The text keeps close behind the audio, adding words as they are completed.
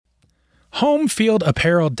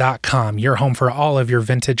HomeFieldApparel.com, your home for all of your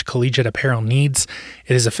vintage collegiate apparel needs.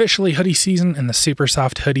 It is officially hoodie season, and the super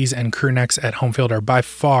soft hoodies and crew necks at Homefield are by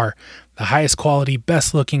far the highest quality,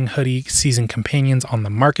 best looking hoodie season companions on the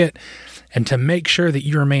market. And to make sure that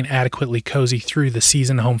you remain adequately cozy through the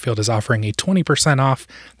season, Homefield is offering a 20% off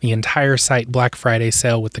the entire site Black Friday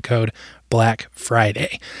sale with the code Black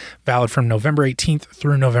Friday, valid from November 18th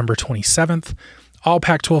through November 27th. All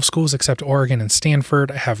Pac-12 schools except Oregon and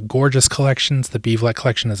Stanford have gorgeous collections. The Beavlet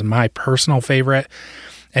collection is my personal favorite.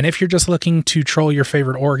 And if you're just looking to troll your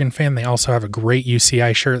favorite Oregon fan, they also have a great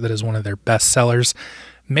UCI shirt that is one of their best sellers.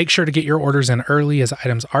 Make sure to get your orders in early as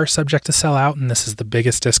items are subject to sell out, and this is the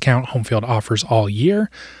biggest discount Homefield offers all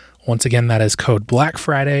year. Once again, that is code Black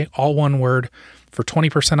Friday, all one word, for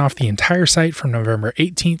 20% off the entire site from November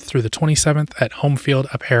 18th through the 27th at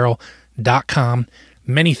HomeFieldApparel.com.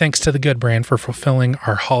 Many thanks to the Good Brand for fulfilling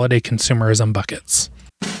our holiday consumerism buckets.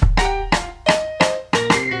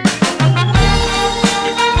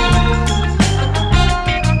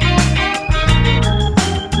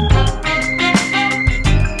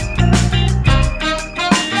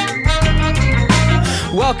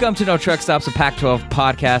 Welcome to No Truck Stops, a Pac-12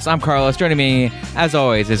 podcast. I'm Carlos. Joining me, as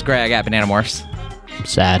always, is Greg at Bananamorphs. I'm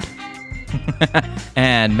sad.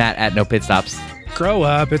 And Matt at No Pit Stops. Grow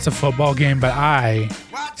up, it's a football game, but I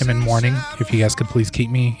am in mourning. If you guys could please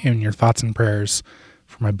keep me in your thoughts and prayers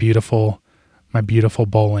for my beautiful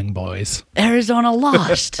bowling boys. Arizona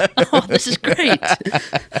lost. Oh, this is great.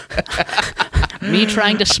 Me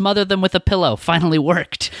trying to smother them with a pillow finally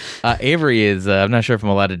worked. Avery is, I'm not sure if I'm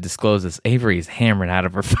allowed to disclose this, Avery is hammering out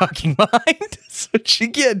of her fucking mind. So she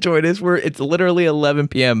can't join us. It's literally 11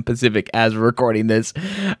 p.m. Pacific as we're recording this.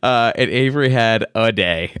 And Avery had a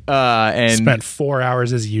day. And spent 4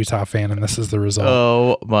 hours as a Utah fan, and this is the result.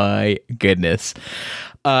 Oh my goodness.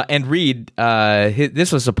 And Reed,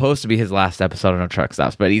 this was supposed to be his last episode of No Truck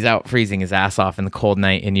Stops, but he's out freezing his ass off in the cold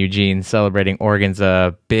night in Eugene, celebrating Oregon's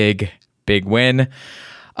big win.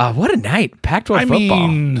 What a night. Pac-12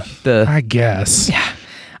 football. I guess. Yeah.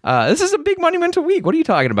 This is a big monumental week. What are you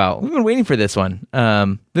talking about? We've been waiting for this one.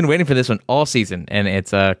 Been waiting for this one all season, and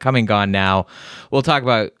it's coming gone now. We'll talk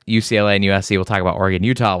about UCLA and USC. We'll talk about Oregon,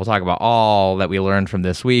 Utah. We'll talk about all that we learned from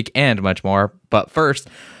this week and much more. But first,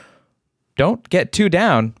 don't get too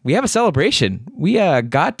down. We have a celebration. We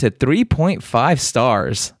got to 3.5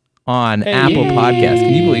 stars on Apple Podcasts.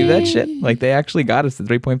 Can you believe that shit? Like, they actually got us to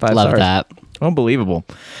 3.5 stars. Love that. Unbelievable.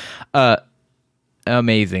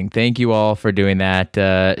 Amazing. Thank you all for doing that.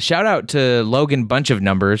 Shout out to Logan Bunch of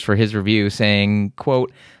Numbers for his review saying,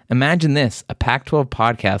 quote, "Imagine this, a Pac-12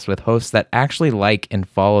 podcast with hosts that actually like and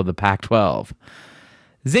follow the Pac-12.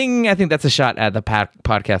 Zing! I think that's a shot at the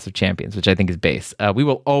Podcast of Champions, which I think is base. We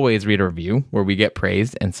will always read a review where we get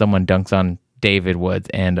praised and someone dunks on David Woods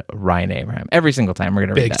and Ryan Abraham. Every single time we're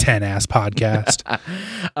going to read that. Big 10-ass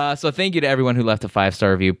podcast. So thank you to everyone who left a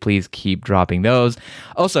 5-star review. Please keep dropping those.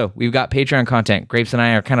 Also, we've got Patreon content. Grapes and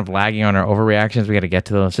I are kind of lagging on our overreactions. We got to get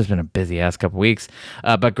to those. It's just been a busy-ass couple weeks.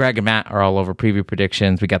 But Greg and Matt are all over preview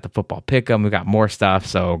predictions. We got the football pick'em. We got more stuff,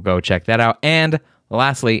 so go check that out. And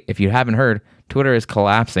lastly, if you haven't heard, Twitter is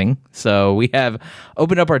collapsing, so we have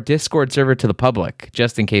opened up our Discord server to the public,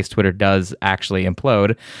 just in case Twitter does actually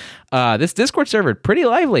implode. This Discord server, pretty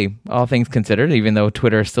lively, all things considered, even though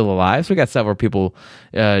Twitter is still alive. So we got several people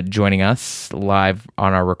joining us live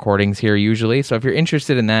on our recordings here usually. So if you're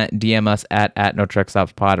interested in that, DM us at No Truck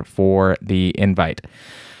Stops Pod for the invite.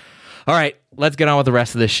 All right, let's get on with the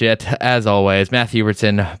rest of this shit. As always, Matthew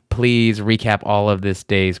Hubertson, please recap all of this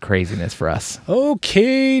day's craziness for us.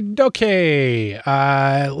 Okay.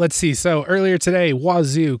 Let's see. So earlier today,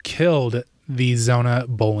 Wazoo killed the Zona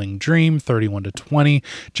Bowling Dream 31-20.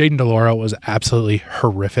 Jaden DeLauro was absolutely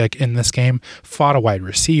horrific in this game. Fought a wide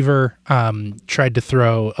receiver, tried to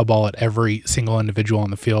throw a ball at every single individual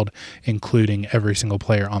on the field, including every single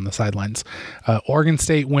player on the sidelines. Oregon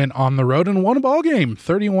State went on the road and won a ball game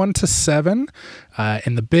 31-7.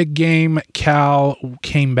 In the big game, Cal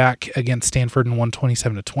came back against Stanford and won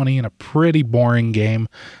 27-20 in a pretty boring game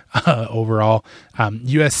overall.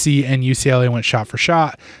 USC and UCLA went shot for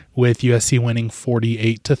shot, with USC winning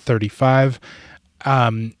 48-35.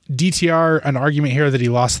 DTR, an argument here that he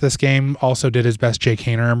lost this game, also did his best Jake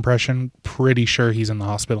Haener impression. Pretty sure he's in the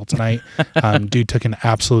hospital tonight. Dude took an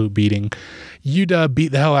absolute beating. UW beat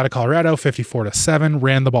the hell out of Colorado 54-7,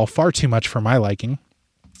 ran the ball far too much for my liking.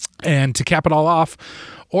 And to cap it all off,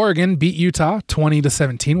 Oregon beat Utah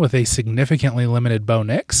 20-17 with a significantly limited Bo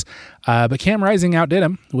Nix. But Cam Rising outdid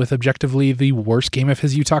him with objectively the worst game of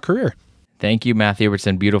his Utah career. Thank you, Matthew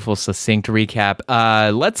Hubertson. Beautiful, succinct recap.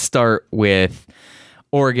 Let's start with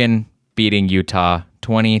Oregon beating Utah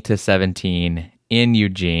 20-17 in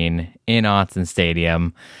Eugene in Autzen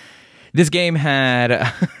Stadium. This game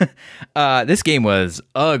had this game was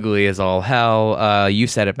ugly as all hell. You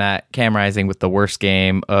said it, Matt. Cam Rising with the worst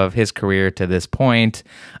game of his career to this point.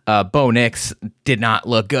 Bo Nix did not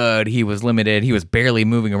look good. He was limited. He was barely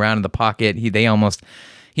moving around in the pocket. He almost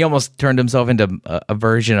turned himself into a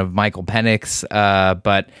version of Michael Penix.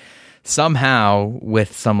 But somehow,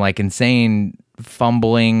 with some like insane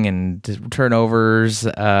fumbling and turnovers,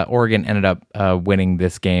 Oregon ended up winning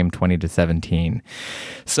this game 20-17.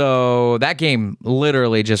 So that game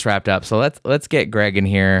literally just wrapped up. So let's get Greg in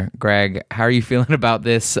here. Greg, how are you feeling about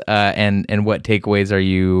this? And what takeaways are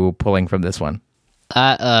you pulling from this one?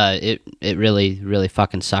 It really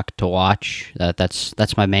fucking sucked to watch.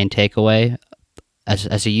 That's my main takeaway.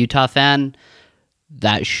 As a Utah fan,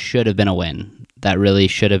 that should have been a win. That really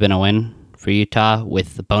should have been a win for Utah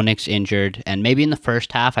with the Bo Nix injured. And maybe in the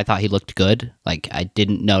first half, I thought he looked good. Like, I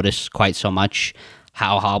didn't notice quite so much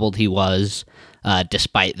how hobbled he was,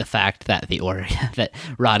 despite the fact that that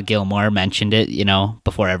Rod Gilmore mentioned it,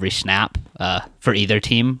 before every snap for either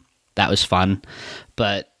team. That was fun.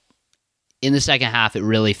 But in the second half, it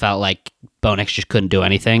really felt like Bo Nix just couldn't do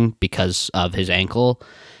anything because of his ankle.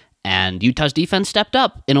 And Utah's defense stepped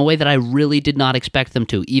up in a way that I really did not expect them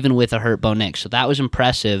to, even with a hurt Bo Nix. So that was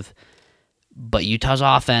impressive. But Utah's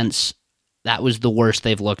offense, that was the worst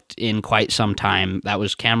they've looked in quite some time. That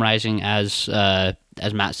was Cam Rising, as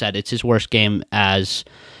Matt said, it's his worst game as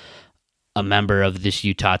a member of this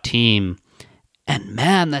Utah team. And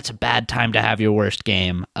man, that's a bad time to have your worst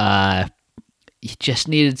game. You just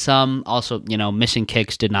needed some. Also, missing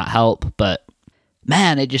kicks did not help. But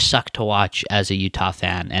man, it just sucked to watch as a Utah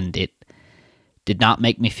fan, and it did not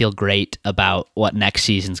make me feel great about what next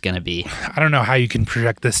season's going to be. I don't know how you can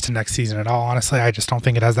project this to next season at all. Honestly, I just don't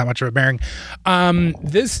think it has that much of a bearing.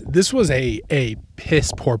 This was a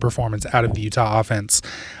piss poor performance out of the Utah offense.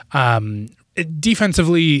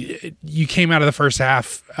 Defensively, you came out of the first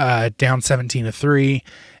half down 17-3,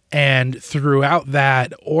 and throughout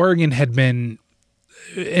that, Oregon had been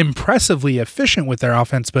impressively efficient with their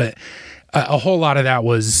offense, but a whole lot of that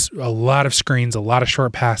was a lot of screens, a lot of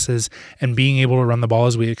short passes, and being able to run the ball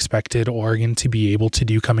as we expected Oregon to be able to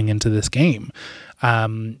do coming into this game.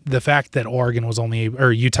 The fact that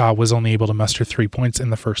Utah was only able to muster 3 points in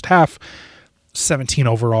the first half, 17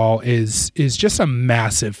 overall, is just a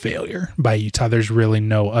massive failure by Utah. There's really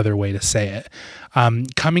no other way to say it.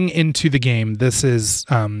 Coming into the game, this is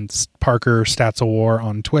Parker Stats of War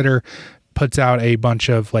on Twitter, puts out a bunch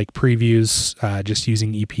of like previews just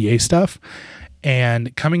using EPA stuff.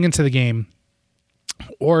 And coming into the game,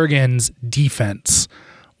 Oregon's defense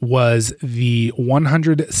was the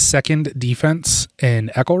 102nd defense in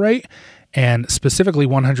Echo rate and specifically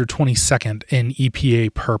 122nd in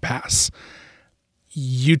EPA per pass.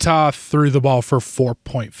 Utah threw the ball for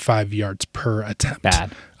 4.5 yards per attempt.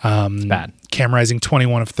 Bad. It's bad. Cam Rising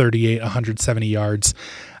 21 of 38, 170 yards.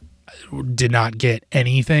 Did not get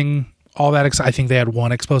anything all that. I think they had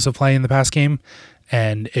one explosive play in the past game,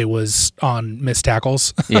 and it was on missed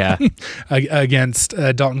tackles. Yeah. Against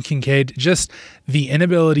Dalton Kincaid. Just the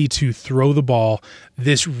inability to throw the ball.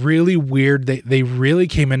 This really weird, they really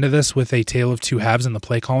came into this with a tale of two halves in the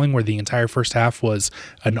play calling, where the entire first half was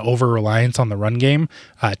an over-reliance on the run game.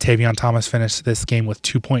 Tavion Thomas finished this game with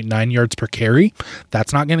 2.9 yards per carry.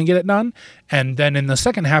 That's not going to get it done. And then in the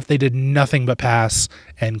second half, they did nothing but pass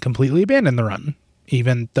and completely abandoned the run,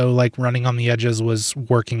 even though like running on the edges was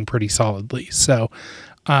working pretty solidly. So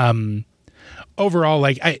overall,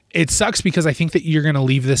 it sucks because I think that you're going to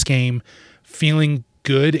leave this game feeling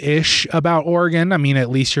good-ish about Oregon. I mean, at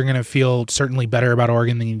least you're going to feel certainly better about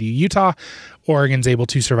Oregon than you do Utah. Oregon's able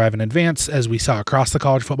to survive and advance, as we saw across the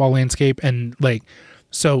college football landscape. And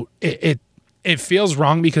so it feels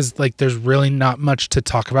wrong because there's really not much to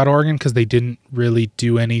talk about Oregon because they didn't really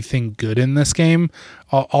do anything good in this game,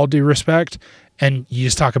 all due respect. And you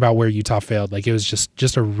just talk about where Utah failed. It was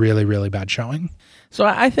just a really, really bad showing. So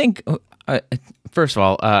I think, first of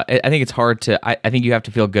all, I think it's hard to, I think you have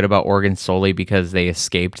to feel good about Oregon solely because they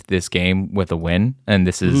escaped this game with a win. And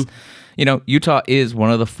this is, Utah is one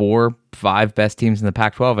of the 4-5 best teams in the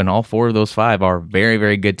Pac-12, and all 4 of those 5 are very,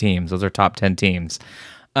 very good teams. Those are top 10 teams.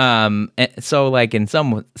 And so in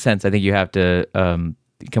some sense, I think you have to come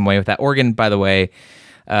away with that. Oregon, by the way,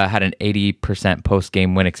 had an 80%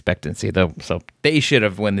 post-game win expectancy, though, so they should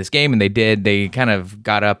have won this game, and they did. They kind of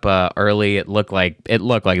got up early. It looked like they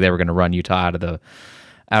were going to run Utah out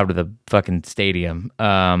of the fucking stadium.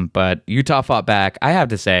 But Utah fought back. I have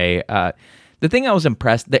to say, the thing I was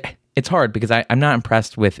impressed. It's hard because I'm not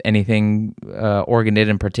impressed with anything Oregon did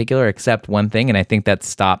in particular, except one thing, and I think that's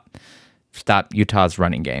stop stop Utah's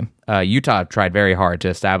running game. Utah tried very hard to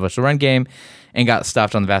establish the run game and got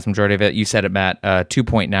stuffed on the vast majority of it. You said it, Matt,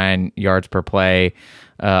 2.9 yards per play.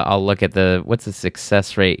 I'll look at what's the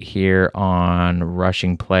success rate here on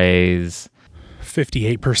rushing plays?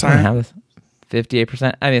 58%.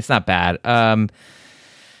 58%. I mean, it's not bad.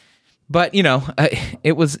 But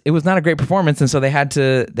it was not a great performance, and so they had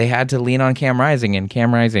to lean on Cam Rising, and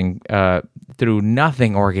Cam Rising threw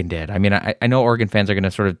nothing Oregon did. I mean, I know Oregon fans are going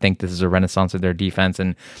to sort of think this is a renaissance of their defense,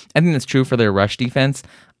 and I think that's true for their rush defense.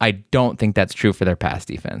 I don't think that's true for their pass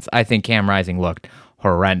defense. I think Cam Rising looked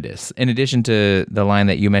horrendous. In addition to the line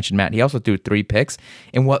that you mentioned, Matt, he also threw 3 picks,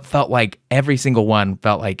 and what felt like every single one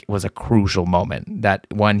felt like was a crucial moment. That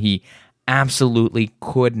one he absolutely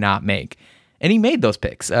could not make. And he made those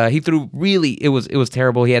picks. He threw it was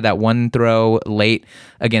terrible. He had that one throw late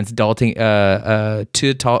against Dalton Kincaid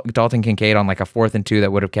on like a 4th and 2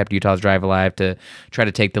 that would have kept Utah's drive alive to try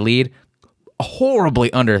to take the lead.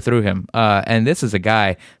 Horribly underthrew him. And this is a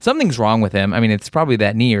guy, something's wrong with him. I mean, it's probably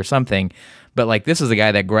that knee or something. But like this is a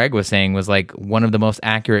guy that Greg was saying was like one of the most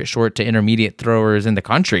accurate short to intermediate throwers in the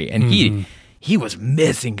country. And he was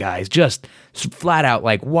missing guys, just flat out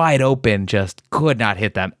like wide open, just could not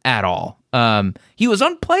hit them at all. He was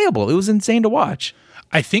unplayable. It was insane to watch.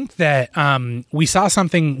 I think that we saw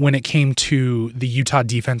something when it came to the Utah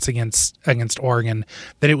defense against Oregon,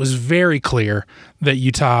 that it was very clear that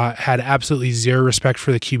Utah had absolutely zero respect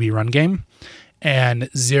for the QB run game and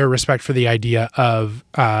zero respect for the idea of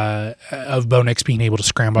Bo Nix being able to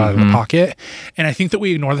scramble out of the pocket. And I think that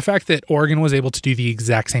we ignore the fact that Oregon was able to do the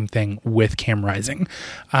exact same thing with Cam Rising.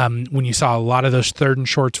 When you saw a lot of those 3rd and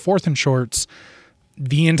shorts, 4th and shorts,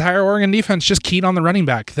 the entire Oregon defense just keyed on the running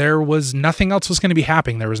back. There was nothing else was going to be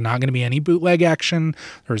happening. There was not going to be any bootleg action.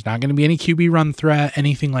 There was not going to be any QB run threat,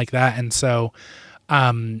 anything like that. And so,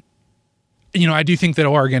 I do think that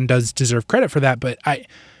Oregon does deserve credit for that, but I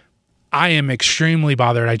am extremely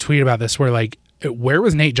bothered. I tweeted about this where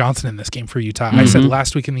was Nate Johnson in this game for Utah? I said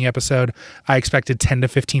last week in the episode, I expected 10 to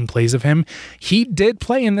 15 plays of him. He did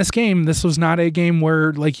play in this game. This was not a game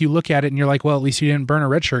where like you look at it and you're like, well, at least you didn't burn a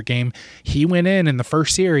redshirt game. He went in the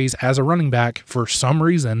first series as a running back for some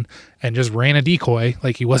reason and just ran a decoy.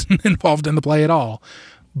 Like he wasn't involved in the play at all.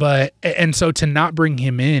 And so to not bring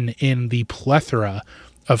him in the plethora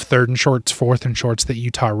of 3rd and shorts, 4th and shorts that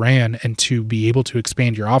Utah ran, and to be able to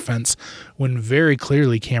expand your offense when very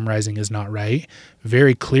clearly Cam Rising is not right.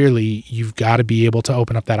 Very clearly you've got to be able to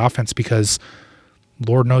open up that offense because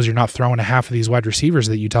Lord knows you're not throwing a half of these wide receivers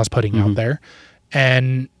that Utah's putting out there.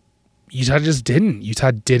 And Utah just didn't.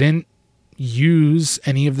 Utah didn't use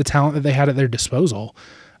any of the talent that they had at their disposal.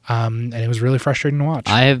 And it was really frustrating to watch.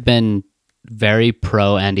 I have been very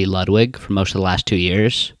pro Andy Ludwig for most of the last 2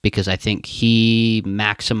 years because I think he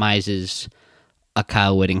maximizes a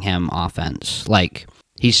Kyle Whittingham offense. Like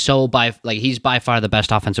he's by far the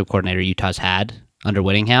best offensive coordinator Utah's had under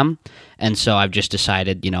Whittingham, and so I've just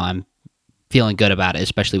decided, I'm feeling good about it,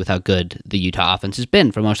 especially with how good the Utah offense has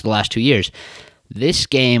been for most of the last 2 years. This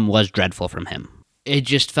game was dreadful from him. It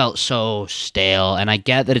just felt so stale, and I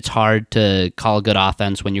get that it's hard to call a good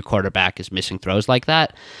offense when your quarterback is missing throws like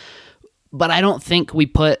that. But I don't think we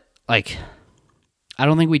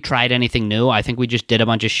tried anything new. I think we just did a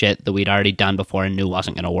bunch of shit that we'd already done before and knew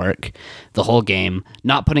wasn't going to work the whole game.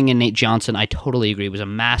 Not putting in Nate Johnson, I totally agree, was a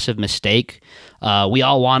massive mistake. We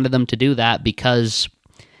all wanted them to do that because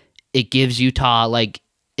it gives Utah like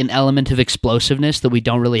an element of explosiveness that we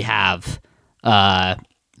don't really have the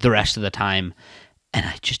rest of the time. And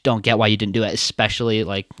I just don't get why you didn't do it, especially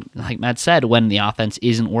like Matt said, when the offense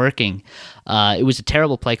isn't working. It was a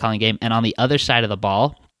terrible play calling game. And on the other side of the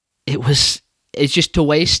ball, it's just to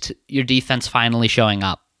waste your defense finally showing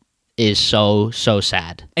up is so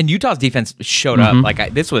sad. And Utah's defense showed up.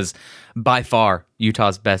 Like this was by far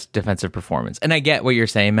Utah's best defensive performance. And I get what you're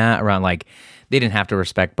saying, Matt, around like they didn't have to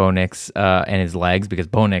respect Bo Nix and his legs because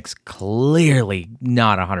Bo Nix clearly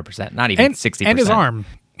not 100%, not even 60%. And his arm.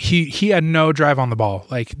 He had no drive on the ball.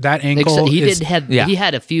 Like that ankle. He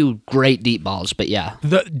had a few great deep balls, but yeah.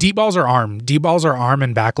 The deep balls are arm. Deep balls are arm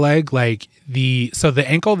and back leg. Like the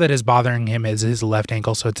ankle that is bothering him is his left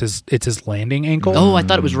ankle, so it's his landing ankle. Oh, I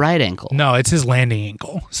thought it was right ankle. No, it's his landing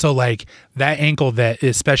ankle. So like that ankle that,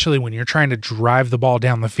 especially when you're trying to drive the ball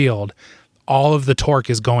down the field, all of the torque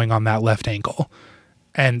is going on that left ankle.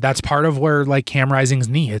 And that's part of where like Cam Rising's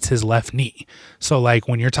knee, it's his left knee. So like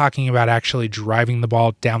when you're talking about actually driving the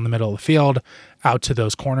ball down the middle of the field out to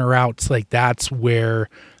those corner routes, like that's where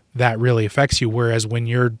that really affects you. Whereas when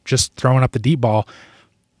you're just throwing up the deep ball,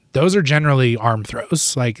 those are generally arm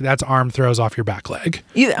throws. Like that's arm throws off your back leg.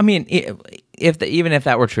 I mean, even if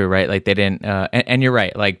that were true, right? Like they didn't, and you're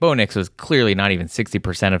right. Like Bo Nix was clearly not even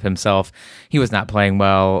 60% of himself. He was not playing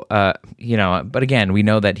well, But again, we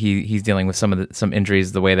know that he's dealing with some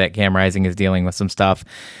injuries, the way that Cam Rising is dealing with some stuff.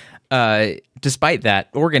 Despite that,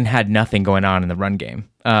 Oregon had nothing going on in the run game.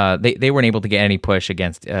 They weren't able to get any push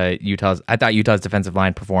against Utah's. I thought Utah's defensive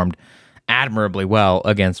line performed admirably well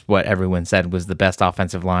against what everyone said was the best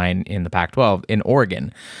offensive line in the Pac-12 in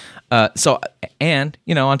Oregon. On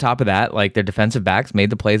top of that, like their defensive backs made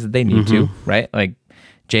the plays that they need to, right? Like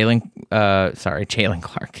Jalen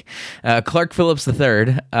Clark. Clark Phillips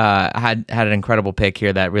III had an incredible pick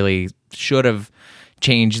here that really should have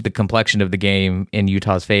changed the complexion of the game in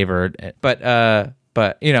Utah's favor. But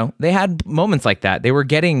they had moments like that. They were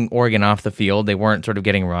getting Oregon off the field. They weren't sort of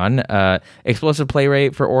getting run. Explosive play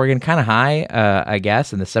rate for Oregon kind of high, I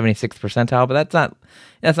guess, in the 76th percentile, but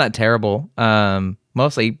that's not terrible.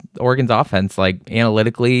 Mostly Oregon's offense, like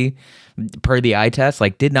analytically, per the eye test,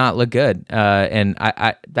 like did not look good. And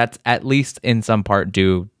I that's at least in some part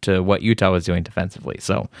due to what Utah was doing defensively.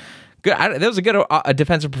 So good. That was a good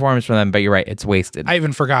defensive performance from them, but you're right, it's wasted. I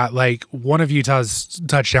even forgot, like, one of Utah's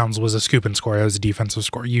touchdowns was a scoop and score. That was a defensive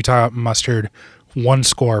score. Utah mustered one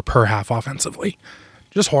score per half offensively.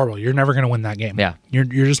 Just horrible. You're never going to win that game. Yeah. You're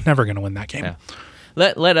just never going to win that game. Yeah.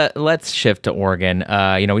 Let's shift to Oregon.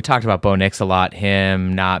 We talked about Bo Nix a lot,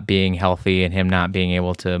 him not being healthy and him not being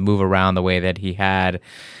able to move around the way that he had,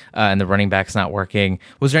 and the running backs not working.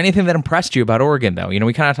 Was there anything that impressed you about Oregon, though?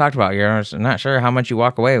 We kind of talked about, I'm not sure how much you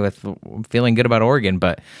walk away with feeling good about Oregon,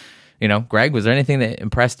 but, Greg, was there anything that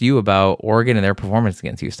impressed you about Oregon and their performance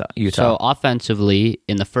against Utah? So offensively,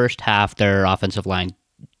 in the first half, their offensive line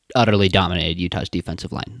utterly dominated Utah's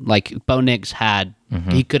defensive line. Like Bo Nix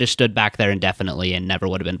he could have stood back there indefinitely and never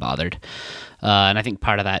would have been bothered. And I think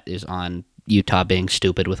part of that is on Utah being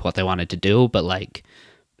stupid with what they wanted to do. But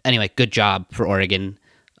anyway, good job for Oregon.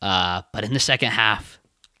 But in the second half,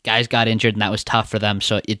 guys got injured and that was tough for them.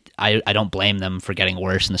 So I don't blame them for getting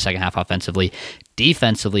worse in the second half offensively.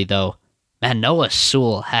 Defensively though, man, Noah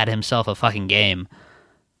Sewell had himself a fucking game.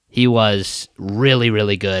 He was really,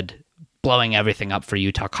 really good, blowing everything up for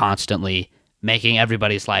Utah constantly, making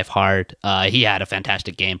everybody's life hard. He had a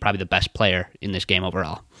fantastic game, probably the best player in this game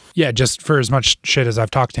overall. Yeah, just for as much shit as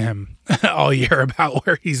I've talked to him all year about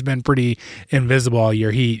where he's been pretty invisible all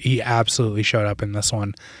year, he absolutely showed up in this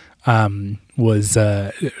one. He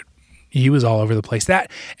was all over the place. And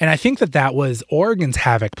I think that was Oregon's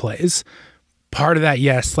havoc plays. Part of that,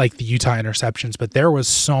 yes, like the Utah interceptions, but there was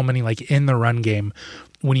so many in the run game.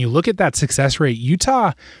 When you look at that success rate,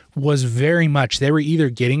 Utah was very much, they were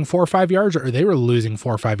either getting 4 or 5 yards or they were losing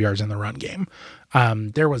 4 or 5 yards in the run game.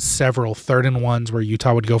 There was several 3rd and 1s where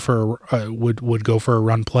Utah would go for a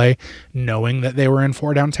run play, knowing that they were in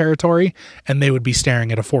 4-down territory, and they would be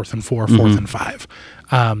staring at a 4th and 4, 4th and 5.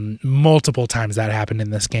 Multiple times that happened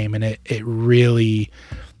in this game, and it really.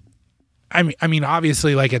 I mean,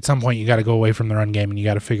 obviously, at some point you got to go away from the run game and you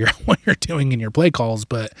got to figure out what you're doing in your play calls,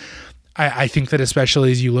 but. I think that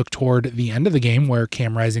especially as you look toward the end of the game where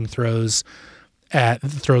Cam Rising throws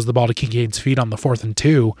the ball to Kincaid's feet on the 4th and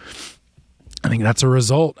 2, I think that's a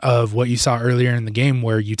result of what you saw earlier in the game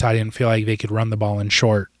where Utah didn't feel like they could run the ball in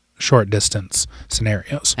short distance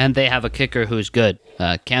scenarios. And they have a kicker who's good.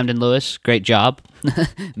 Camden Lewis, great job.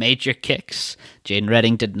 Made your kicks. Jaden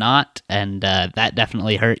Redding did not, and that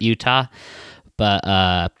definitely hurt Utah.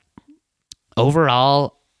 But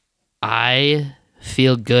overall, I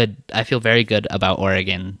feel good. I feel very good about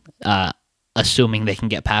Oregon, assuming they can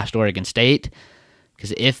get past Oregon State.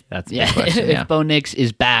 Because if Bo Nix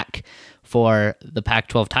is back for the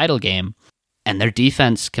Pac-12 title game, and their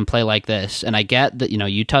defense can play like this, and I get that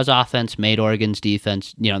Utah's offense made the Oregon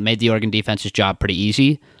defense's job pretty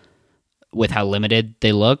easy with how limited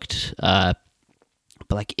they looked. But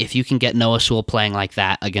if you can get Noah Sewell playing like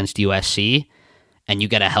that against USC, and you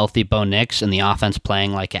get a healthy Bo Nix and the offense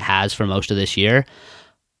playing like it has for most of this year,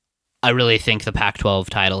 I really think the Pac-12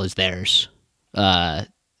 title is theirs.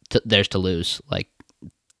 Theirs to lose.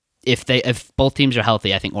 If both teams are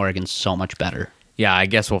healthy, I think Oregon's so much better. Yeah, I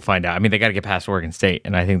guess we'll find out. I mean, they got to get past Oregon State,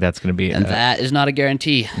 and I think that's going to be... And that is not a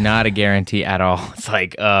guarantee. Not a guarantee at all. It's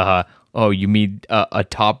you mean a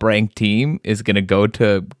top-ranked team is going to go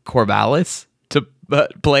to Corvallis to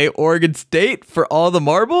play Oregon State for all the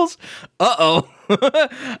marbles? Uh-oh.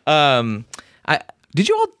 Did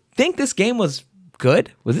you all think this game was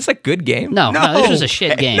good? Was this a good game? No, this was a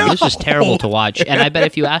shit game. No. This was terrible to watch. And I bet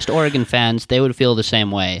if you asked Oregon fans, they would feel the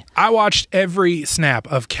same way. I watched every snap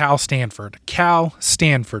of Cal Stanford.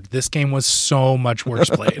 This game was so much worse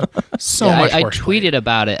played. I tweeted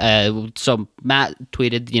about it. So Matt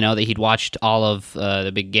tweeted, that he'd watched all of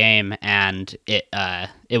the big game, and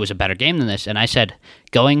it was a better game than this. And I said,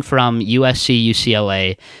 going from USC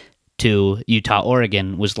UCLA to Utah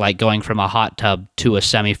Oregon was like going from a hot tub to a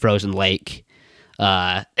semi-frozen lake.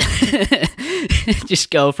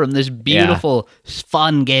 Just go from this beautiful,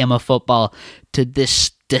 fun game of football to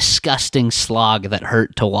this disgusting slog that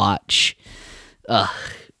hurt to watch.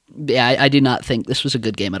 I do not think this was a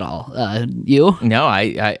good game at all. You? No,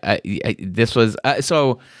 this was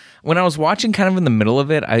so. When I was watching kind of in the middle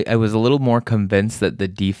of it, I was a little more convinced that the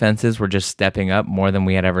defenses were just stepping up more than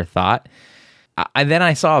we had ever thought. Then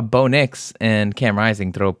I saw Bo Nix and Cam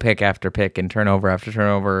Rising throw pick after pick and turnover after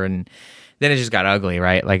turnover, and then it just got ugly,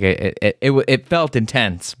 right? Like it felt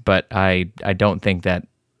intense, but I don't think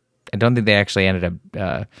they actually ended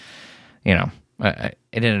up, it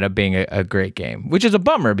ended up being a great game, which is a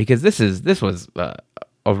bummer because this was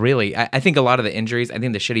a really, I think a lot of the injuries, I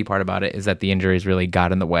think the shitty part about it is that the injuries really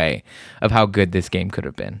got in the way of how good this game could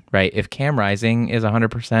have been, right? If Cam Rising is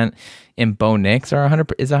 100% and Bo Nix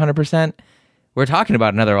is 100%, we're talking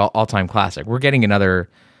about another all-time classic. We're getting another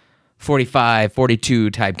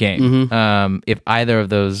 45-42 type game. Mm-hmm. If either of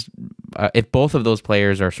those, if both of those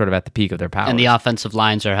players are sort of at the peak of their power, and the offensive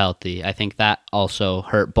lines are healthy, I think that also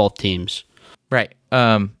hurt both teams. Right.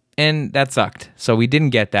 And that sucked. So we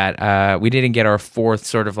didn't get that. We didn't get our fourth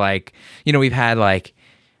sort of like, we've had like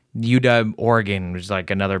UW Oregon, which is like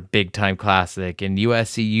another big time classic, and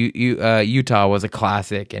USC Utah was a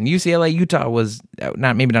classic, and UCLA Utah was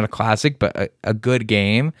maybe not a classic, but a good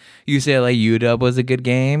game. UCLA UW was a good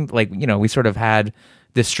game. Like, we sort of had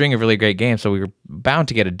this string of really great games, so we were bound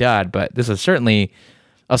to get a dud, but this was certainly,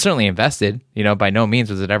 I was certainly invested. By no means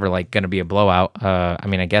was it ever like going to be a blowout.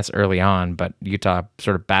 I guess early on, but Utah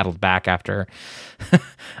sort of battled back after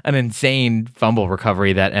an insane fumble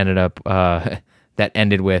recovery that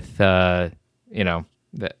ended with the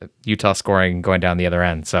Utah scoring going down the other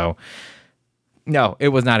end. So no, it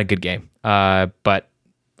was not a good game. But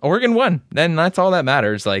Oregon won. Then that's all that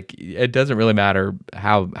matters. Like, it doesn't really matter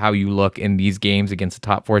how you look in these games against the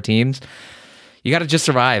top four teams. You got to just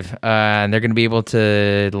survive, and they're going to be able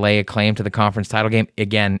to lay a claim to the conference title game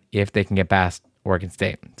again if they can get past Oregon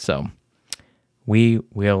State. So we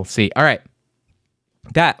will see. All right,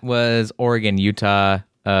 that was Oregon Utah.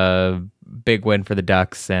 Big win for the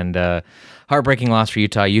Ducks, and heartbreaking loss for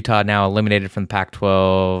Utah. Utah now eliminated from the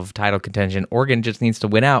Pac-12 title contention. Oregon just needs to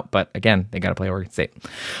win out, but again, they got to play Oregon State.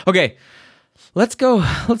 Okay, let's go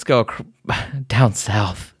down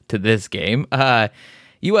south to this game.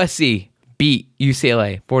 USC beat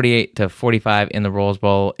UCLA 48-45 in the Rose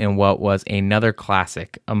Bowl in what was another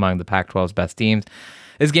classic among the Pac-12's best teams.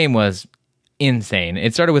 This game was insane.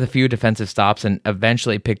 It started with a few defensive stops and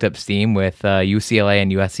eventually picked up steam with UCLA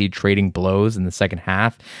and USC trading blows in the second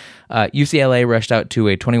half. UCLA rushed out to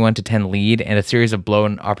a 21-10 lead, and a series of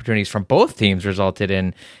blown opportunities from both teams resulted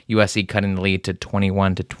in USC cutting the lead to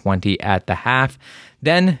 21-20 at the half.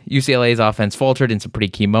 Then UCLA's offense faltered in some pretty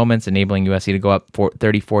key moments, enabling USC to go up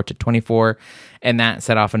 34-24, and that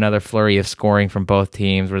set off another flurry of scoring from both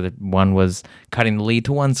teams, where the one was cutting the lead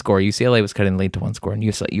to one score. UCLA was cutting the lead to one score, and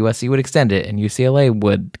USC would extend it, and UCLA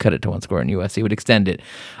would cut it to one score, and USC would extend it.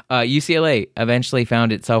 UCLA eventually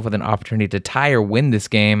found itself with an opportunity to tie or win this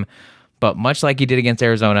game, but much like he did against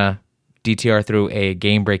Arizona, DTR threw a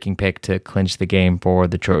game-breaking pick to clinch the game for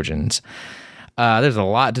the Trojans. There's a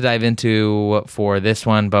lot to dive into for this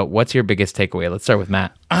one, but what's your biggest takeaway? Let's start with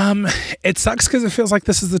Matt. It sucks because it feels like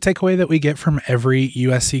this is the takeaway that we get from every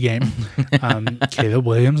USC game. Caleb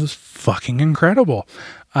Williams is fucking incredible.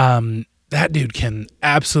 That dude can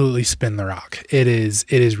absolutely spin the rock. It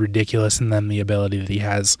is ridiculous, and then the ability that he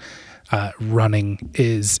has running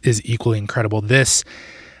is equally incredible.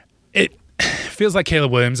 It feels like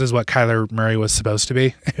Caleb Williams is what Kyler Murray was supposed to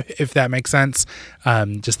be, if that makes sense.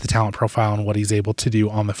 Just the talent profile and what he's able to do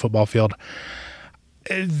on the football field.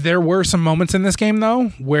 There were some moments in this game, though,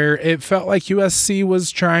 where it felt like USC was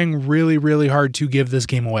trying really, really hard to give this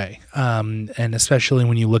game away. And especially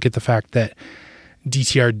when you look at the fact that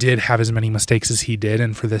DTR did have as many mistakes as he did,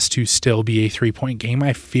 and for this to still be a 3-point game,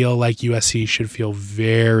 I feel like USC should feel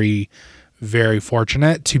very, very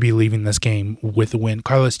fortunate to be leaving this game with a win.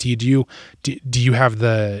 Carlos, do you have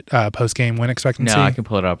the post-game win expectancy? No, I can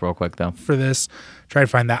pull it up real quick though. For this, try to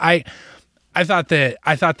find that. I thought that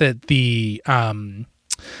the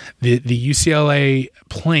UCLA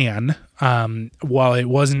plan While it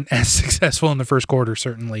wasn't as successful in the first quarter,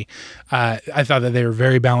 certainly, I thought that they were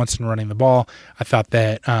very balanced in running the ball. I thought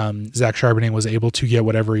that Zach Charbonnet was able to get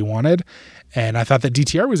whatever he wanted. And I thought that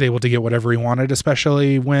DTR was able to get whatever he wanted,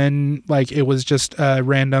 especially when like it was just a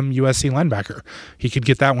random USC linebacker. He could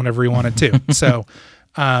get that whenever he wanted to. So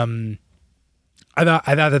I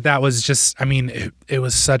thought that was just, I mean, it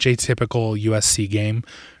was such a typical USC game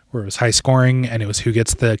where it was high scoring and it was who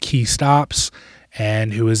gets the key stops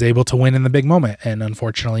and who was able to win in the big moment. And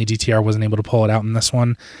unfortunately, DTR wasn't able to pull it out in this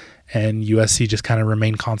one. And USC just kind of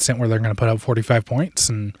remained constant where they're going to put up 45 points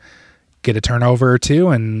and get a turnover or two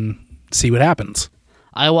and see what happens.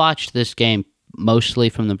 I watched this game mostly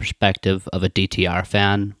from the perspective of a DTR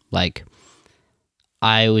fan. Like,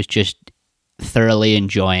 I was just thoroughly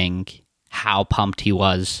enjoying how pumped he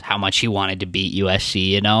was, how much he wanted to beat USC,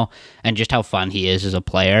 you know, and just how fun he is as a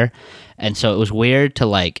player. And so it was weird to,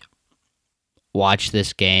 like, watch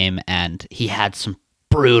this game, and he had some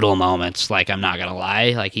brutal moments, like, I'm not going to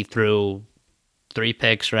lie. Like, he threw 3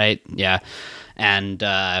 picks, right? Yeah. And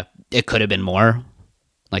it could have been more.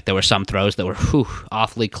 Like, there were some throws that were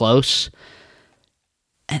awfully close.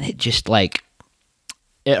 And it just, like,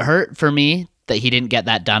 it hurt for me that he didn't get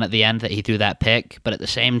that done at the end, that he threw that pick. But at the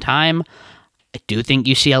same time, I do think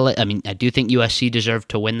USC deserved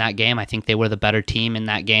to win that game. I think they were the better team in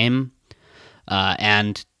that game.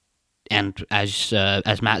 And as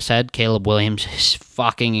Matt said, Caleb Williams is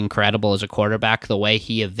fucking incredible as a quarterback. The way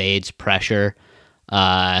he evades pressure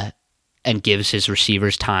and gives his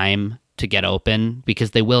receivers time to get open,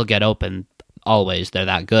 because they will get open always. They're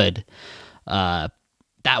that good. That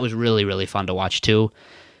was really, really fun to watch too.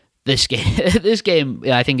 This game,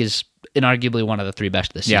 I think, is inarguably one of the 3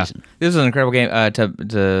 best this season. This was an incredible game.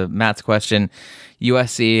 To Matt's question,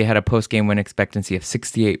 USC had a post-game win expectancy of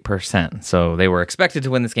 68%. So they were expected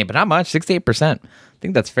to win this game, but not much, 68%. I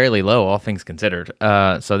think that's fairly low, all things considered.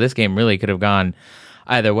 So this game really could have gone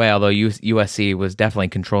either way, although USC was definitely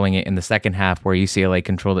controlling it in the second half, where UCLA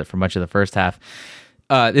controlled it for much of the first half.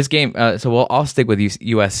 This game, I'll stick with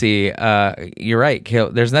USC. You're right.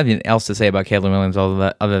 There's nothing else to say about Caleb Williams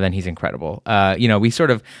other than he's incredible. We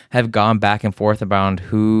sort of have gone back and forth about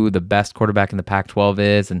who the best quarterback in the Pac-12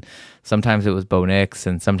 is, and sometimes it was Bo Nix,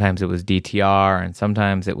 and sometimes it was DTR, and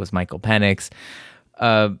sometimes it was Michael Penix.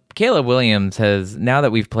 Caleb Williams has, now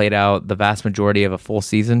that we've played out the vast majority of a full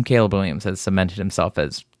season, Caleb Williams has cemented himself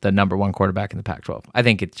as the number 1 quarterback in the Pac-12. I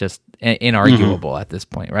think it's just inarguable at this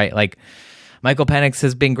point, right? Like, Michael Penix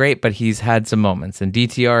has been great, but he's had some moments, and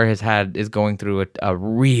DTR is going through a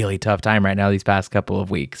really tough time right now these past couple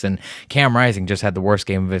of weeks, and Cam Rising just had the worst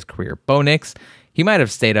game of his career. Bo Nix, he might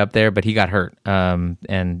have stayed up there, but he got hurt, and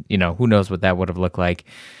who knows what that would have looked like.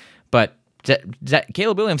 But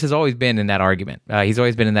Caleb Williams has always been in that argument. He's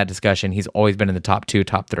always been in that discussion. He's always been in the top 2,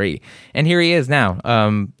 top 3, and here he is now,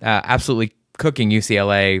 absolutely cooking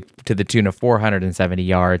UCLA to the tune of 470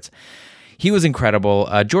 yards. He was incredible.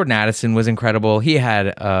 Jordan Addison was incredible. He had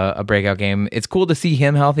a breakout game. It's cool to see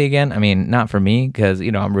him healthy again. I mean, not for me, because,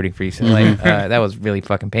 I'm rooting for UCLA. That was really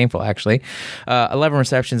fucking painful, actually. 11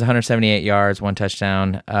 receptions, 178 yards, 1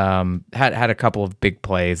 touchdown. Had a couple of big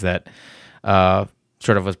plays that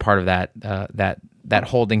sort of was part of that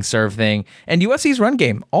holding serve thing. And USC's run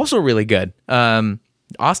game, also really good.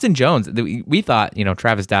 Austin Jones, we thought,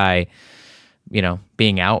 Travis Dye,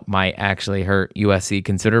 being out might actually hurt USC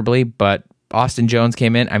considerably, but Austin Jones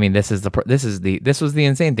came in. I mean, this was the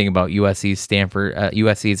insane thing about USC's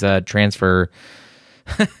transfer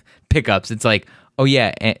pickups. It's like, oh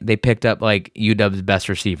yeah, they picked up like UW's best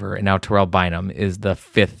receiver, and now Terrell Bynum is the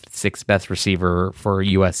 5th, 6th best receiver for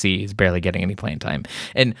USC. He's barely getting any playing time.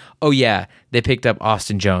 And oh yeah, they picked up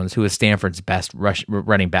Austin Jones, who is Stanford's best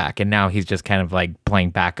running back, and now he's just kind of like playing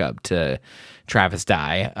backup to Travis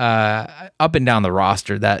Dye. Up and down the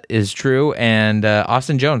roster, that is true. And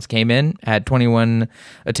Austin Jones came in, had 21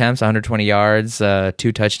 attempts, 120 yards, 2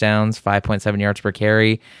 touchdowns, 5.7 yards per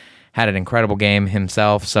carry. Had an incredible game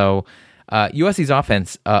himself. So USC's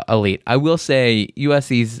offense, elite. I will say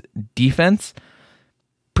USC's defense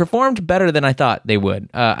performed better than I thought they would.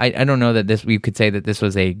 I don't know that we could say that this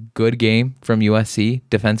was a good game from USC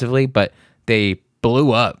defensively, but they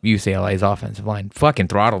blew up UCLA's offensive line, fucking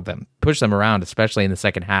throttled them, pushed them around, especially in the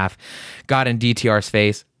second half, got in DTR's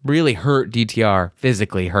face, really hurt DTR,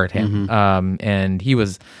 physically hurt him. And he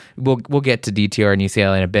was, we'll get to DTR and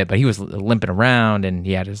UCLA in a bit, but he was limping around, and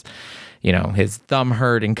he had his thumb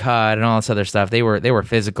hurt and cut and all this other stuff. They were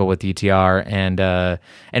physical with DTR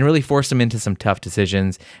and really forced him into some tough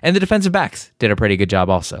decisions. And the defensive backs did a pretty good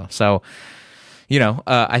job also. So,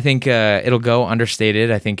 I think it'll go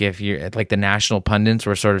understated. I think if you're like the national pundits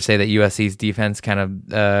were sort of say that USC's defense kind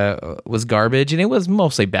of was garbage, and it was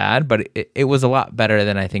mostly bad, but it was a lot better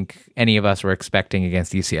than I think any of us were expecting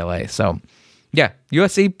against UCLA. So, yeah,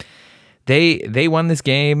 USC, they won this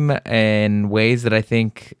game in ways that I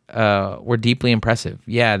think were deeply impressive.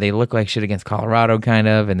 Yeah, they look like shit against Colorado, kind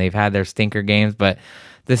of, and they've had their stinker games, but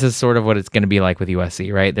this is sort of what it's going to be like with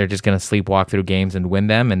USC, right? They're just going to sleepwalk through games and win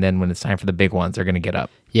them, and then when it's time for the big ones, they're going to get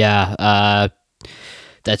up. Yeah,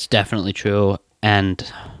 that's definitely true. And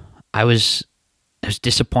I was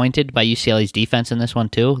disappointed by UCLA's defense in this one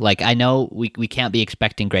too. Like, I know we can't be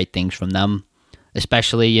expecting great things from them,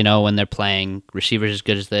 especially when they're playing receivers as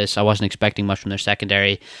good as this. I wasn't expecting much from their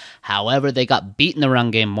secondary. However, they got beat in the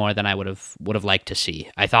run game more than I would have liked to see.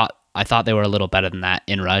 I thought they were a little better than that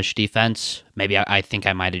in rush defense. Maybe I think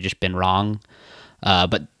I might have just been wrong.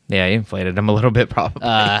 But yeah, you inflated them a little bit, probably.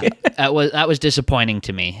 that was disappointing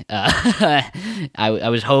to me. I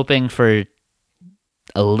was hoping for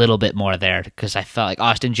a little bit more there because I felt like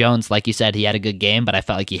Austin Jones, like you said, he had a good game, but I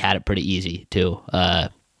felt like he had it pretty easy too.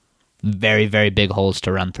 Very, very big holes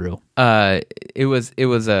to run through. It was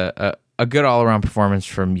a good all-around performance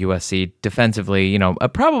from USC defensively.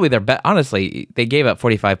 Probably their best. Honestly, they gave up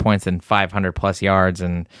 45 points and 500 plus yards,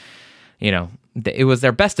 and it was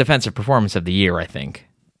their best defensive performance of the year, I think.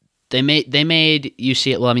 They made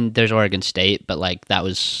UCLA. Well, I mean, there's Oregon State, but like that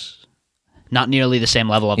was not nearly the same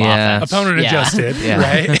level of offense. Opponent adjusted,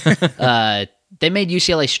 right? They made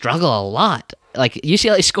UCLA struggle a lot. Like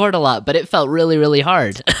UCLA scored a lot, but it felt really, really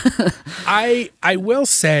hard. I will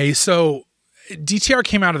say so. DTR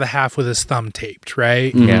came out of the half with his thumb taped,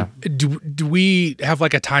 right? Yeah. Do we have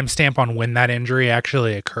like a timestamp on when that injury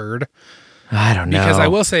actually occurred? I don't know. Because I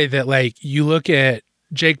will say that like you look at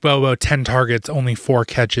Jake Bobo, 10 targets, only 4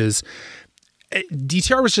 catches.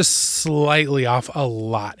 DTR was just slightly off a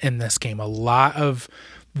lot in this game. A lot of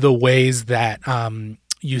the ways that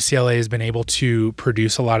UCLA has been able to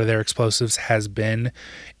produce a lot of their explosives has been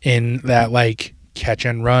in that like catch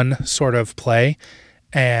and run sort of play.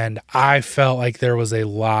 And I felt like there was a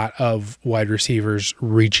lot of wide receivers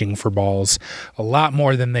reaching for balls, a lot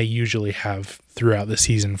more than they usually have throughout the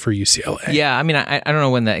season for UCLA. Yeah, I mean, I don't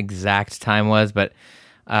know when the exact time was, but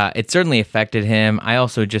it certainly affected him. I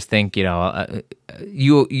also just think, USC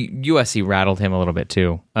rattled him a little bit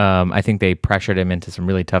too. I think they pressured him into some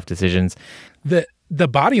really tough decisions. The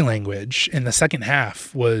body language in the second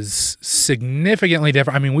half was significantly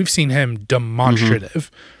different. I mean, we've seen him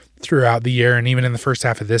demonstrative throughout the year and even in the first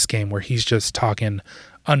half of this game where he's just talking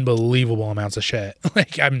unbelievable amounts of shit.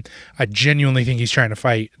 Like I genuinely think he's trying to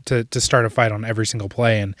fight to start a fight on every single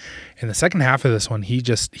play. And in the second half of this one, he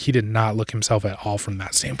did not look himself at all from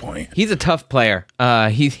that standpoint. He's a tough player.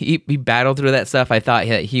 He battled through that stuff. I thought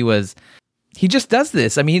he just does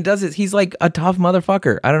this. I mean, he does it. He's like a tough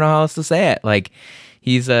motherfucker. I don't know how else to say it. Like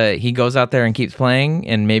he goes out there and keeps playing,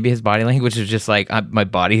 and maybe his body language is just like my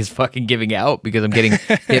body is fucking giving out because I'm getting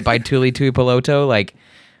hit by Tuli Tuipulotu like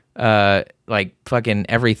fucking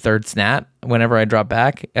every third snap whenever I drop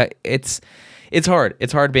back. It's hard.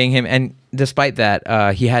 It's hard being him, and despite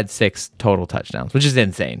that, he had 6 total touchdowns, which is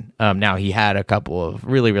insane. Now he had a couple of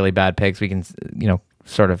really, really bad picks. We can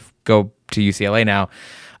sort of go to UCLA now.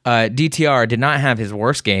 DTR did not have his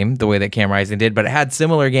worst game the way that Cam Rising did, but it had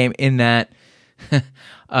similar game in that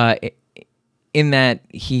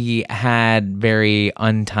he had very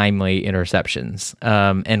untimely interceptions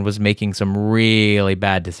and was making some really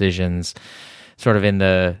bad decisions sort of in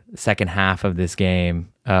the second half of this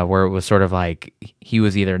game where it was sort of like he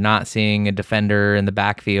was either not seeing a defender in the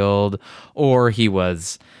backfield or he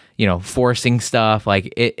was forcing stuff.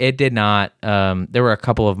 Like it did not, there were a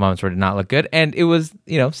couple of moments where it did not look good. And it was,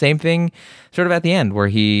 same thing sort of at the end where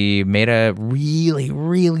he made a really,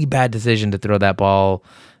 really bad decision to throw that ball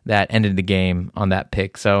that ended the game on that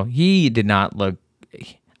pick. So he did not look,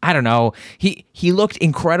 I don't know. He looked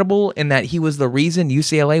incredible in that he was the reason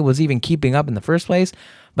UCLA was even keeping up in the first place,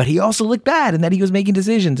 but he also looked bad in that he was making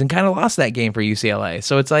decisions and kind of lost that game for UCLA.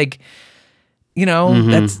 So it's like,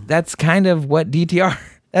 that's kind of what DTR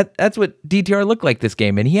That's what DTR looked like this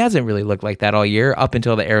game, and he hasn't really looked like that all year up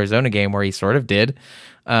until the Arizona game where he sort of did.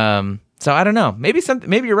 So I don't know. Maybe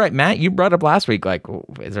you're right, Matt. You brought up last week, like,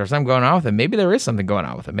 is there something going on with him? Maybe there is something going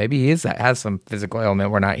on with him. Maybe he has some physical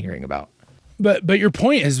ailment we're not hearing about. But your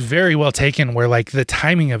point is very well taken where like the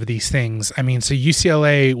timing of these things, I mean, so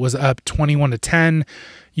UCLA was up 21-10,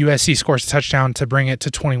 USC scores a touchdown to bring it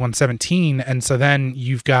to 21-17. And so then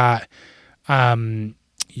you've got,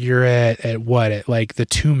 you're at like the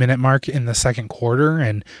 2-minute mark in the second quarter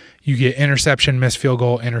and you get interception, missed field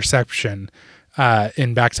goal, interception.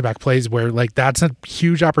 in back-to-back plays where like that's a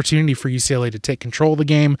huge opportunity for UCLA to take control of the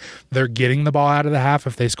game. They're getting the ball out of the half.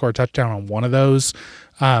 If they score a touchdown on one of those,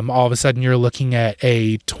 all of a sudden you're looking at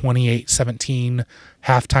a 28-17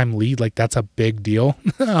 halftime lead. Like that's a big deal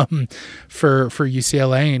for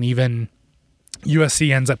UCLA, and even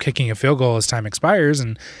USC ends up kicking a field goal as time expires,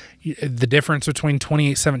 and the difference between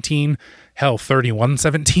 28-17, hell,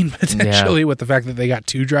 31-17 potentially with the fact that they got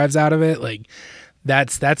 2 drives out of it, like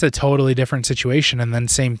that's a totally different situation. And then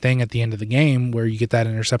same thing at the end of the game where you get that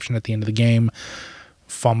interception at the end of the game,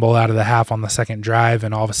 fumble out of the half on the second drive,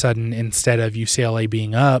 and all of a sudden instead of UCLA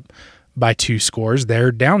being up by 2 scores,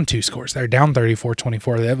 they're down 2 scores. They're down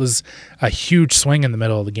 34-24. That was a huge swing in the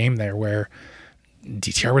middle of the game there where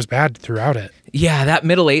DTR was bad throughout it. Yeah, that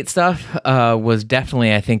middle 8 stuff was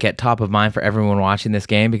definitely, I think, at top of mind for everyone watching this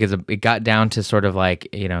game, because it got down to sort of like,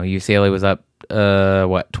 UCLA was up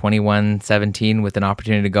 21-17 with an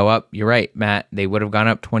opportunity to go up. You're right, Matt. They would have gone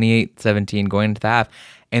up 28-17 going into the half,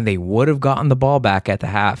 and they would have gotten the ball back at the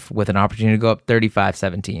half with an opportunity to go up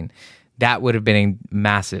 35-17. That would have been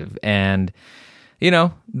massive. And,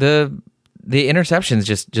 the interceptions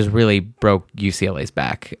just really broke UCLA's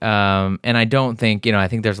back. And I don't think, I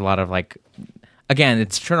think there's a lot of again,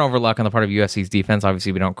 it's turnover luck on the part of USC's defense.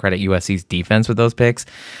 Obviously, we don't credit USC's defense with those picks.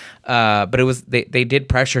 But it was, they did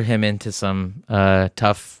pressure him into some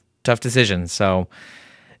tough decisions. So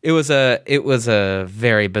it was a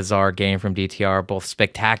very bizarre game from DTR, both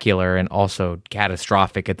spectacular and also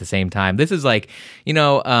catastrophic at the same time. This is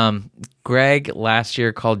Greg last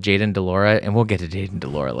year called Jayden de Laura, and we'll get to Jayden de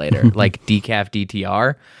Laura later, like decaf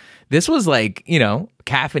DTR. This was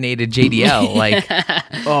caffeinated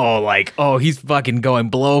JDL. He's fucking going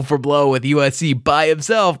blow for blow with USC by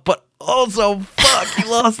himself, but also, fuck, he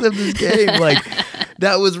lost them this game.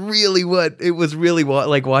 That was really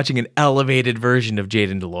like watching an elevated version of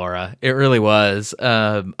Jayden de Laura. It really was.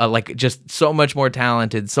 Just so much more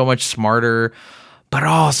talented, so much smarter, but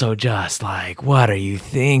also just what are you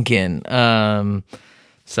thinking? And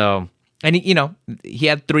he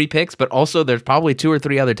had 3 picks, but also there's probably 2 or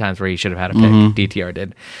 3 other times where he should have had a pick. DTR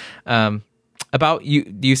did. About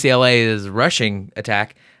UCLA's rushing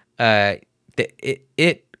attack,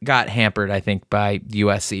 it got hampered, I think, by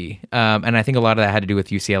USC. And I think a lot of that had to do with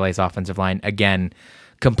UCLA's offensive line, again,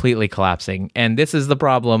 completely collapsing. And this is the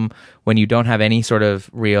problem when you don't have any sort of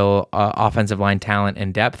real offensive line talent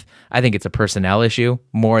and depth. I think it's a personnel issue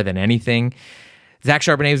more than anything. Zach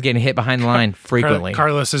Charbonnet was getting hit behind the line frequently.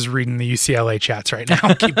 Carlos is reading the UCLA chats right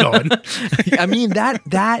now. Keep going. I mean,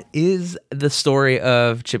 that is the story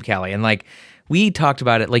of Chip Kelly. And we talked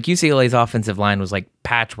about it, UCLA's offensive line was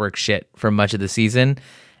patchwork shit for much of the season.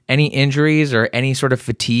 Any injuries or any sort of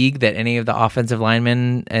fatigue that any of the offensive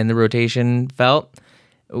linemen and the rotation felt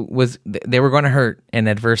they were going to hurt and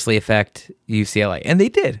adversely affect UCLA. And they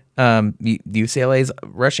did. UCLA's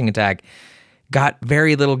rushing attack got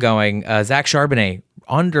very little going. Zach Charbonnet,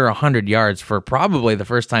 under 100 yards for probably the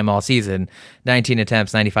first time all season. 19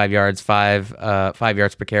 attempts, 95 yards, 5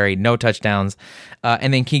 yards per carry, no touchdowns.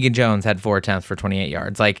 And then Keegan Jones had 4 attempts for 28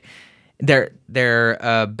 yards. Their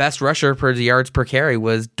best rusher per yards per carry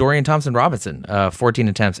was Dorian Thompson-Robinson, 14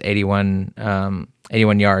 attempts, 81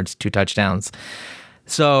 yards, 2 touchdowns.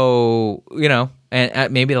 So,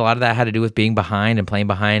 and maybe a lot of that had to do with being behind and playing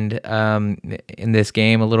behind in this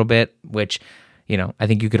game a little bit, which, I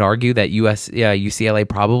think you could argue that UCLA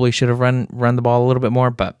probably should have run the ball a little bit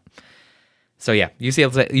more. But so, yeah,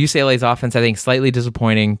 UCLA's offense, I think, slightly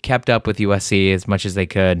disappointing, kept up with USC as much as they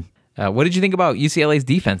could. What did you think about UCLA's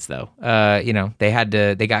defense, though?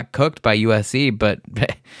 They got cooked by USC, but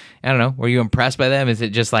I don't know. Were you impressed by them? Is it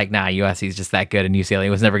just USC is just that good and UCLA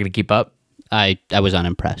was never going to keep up? I was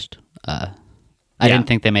unimpressed. I didn't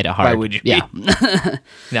think they made it hard. Why would you? Yeah.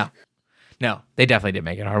 No, they definitely did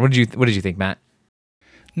make it hard. What did you think, Matt?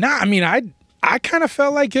 Nah, I mean, I kind of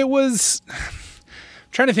felt like it was. I'm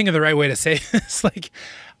trying to think of the right way to say this.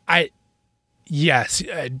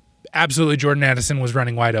 Absolutely, Jordan Addison was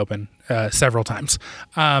running wide open several times.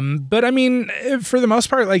 But I mean, for the most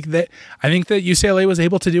part, I think that UCLA was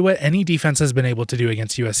able to do what any defense has been able to do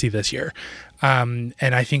against USC this year. And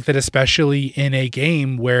I think that especially in a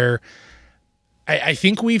game where I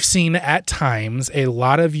think we've seen at times a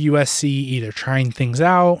lot of USC either trying things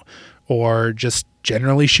out or just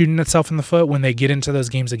generally shooting itself in the foot when they get into those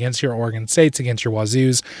games against your Oregon States, against your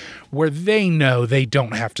Wazoos, where they know they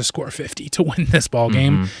don't have to score 50 to win this ball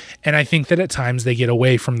game. And I think that at times they get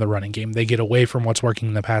away from the running game. They get away from what's working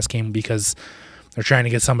in the pass game because they're trying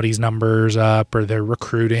to get somebody's numbers up or they're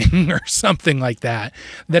recruiting or something like that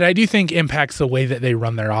I do think impacts the way that they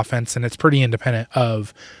run their offense. And it's pretty independent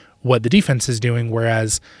of what the defense is doing.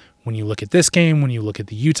 Whereas When you look at this game, when you look at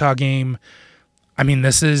the Utah game, I mean,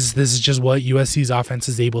 this is just what USC's offense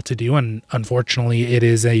is able to do, and unfortunately, it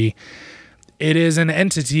is an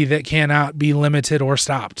entity that cannot be limited or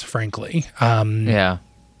stopped. Frankly, Yeah.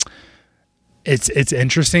 it's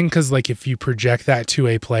interesting because like if you project that to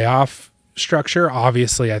a playoff structure,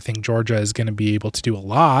 obviously, I think Georgia is going to be able to do a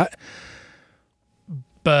lot.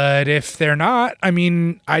 But if they're not, I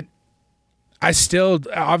mean, I still,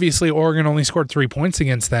 obviously Oregon only scored 3 points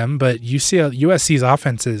against them, but USC's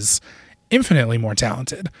offense is infinitely more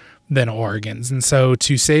talented than Oregon's. And so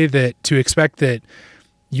to expect that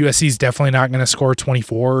USC's definitely not going to score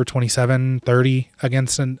 24, 27, 30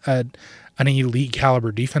 against an elite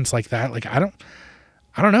caliber defense like that, like I don't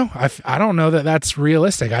know. I don't know that that's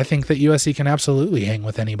realistic. I think that USC can absolutely hang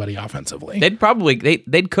with anybody offensively. They'd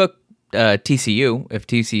cook TCU if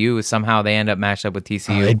TCU is somehow they end up matched up with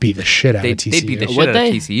TCU. They'd beat the shit out of TCU. They'd beat the shit Would out they?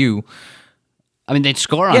 of TCU. I mean, they'd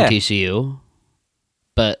score on Yeah. TCU,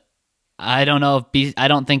 but I don't know if I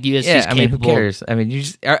don't think USC is Yeah, I mean, who capable. cares? I mean,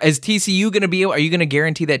 is TCU going to be able? Are you going to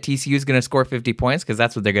guarantee that TCU is going to score 50 points? Because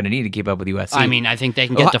that's what they're going to need to keep up with USC. I mean, I think they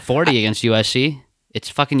can get to 40 against USC. It's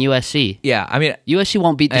fucking USC. yeah, I mean, USC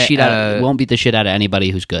won't beat the shit out of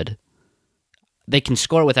anybody who's good. They can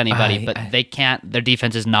score with anybody, but they can't. Their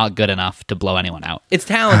defense is not good enough to blow anyone out. it's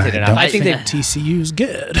talented enough. I think that TCU's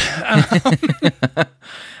good.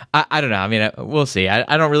 I don't know. I mean, we'll see.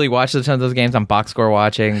 I don't really watch a ton of those games. I'm box score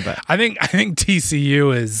watching, but I think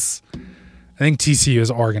TCU is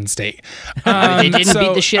Oregon State. They didn't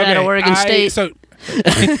beat the shit out of Oregon State. So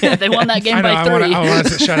They won that game I know, by 3. I want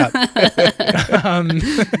to shut up.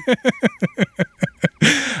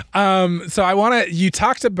 So I want to. You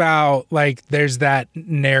talked about like there's that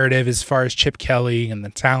narrative as far as Chip Kelly and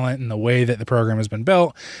the talent and the way that the program has been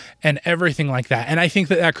built and everything like that. And I think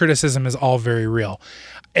that criticism is all very real.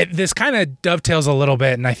 This kind of dovetails a little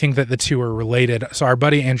bit, and I think that the two are related. So our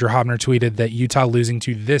buddy Andrew Hobner tweeted that Utah losing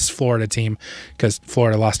to this Florida team, because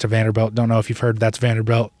Florida lost to Vanderbilt. Don't know if you've heard, that's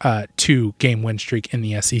Vanderbilt 2-game win streak in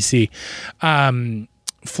the SEC.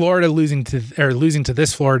 Florida losing to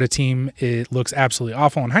this Florida team, it looks absolutely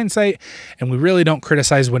awful in hindsight, and we really don't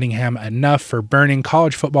criticize Whittingham enough for burning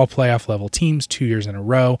college football playoff level teams 2 years in a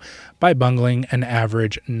row by bungling an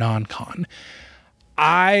average non-con.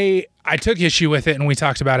 I took issue with it, and we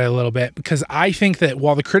talked about it a little bit, because I think that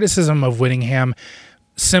while the criticism of Whittingham,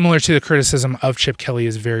 similar to the criticism of Chip Kelly,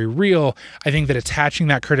 is very real, I think that attaching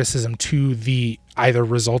that criticism to the either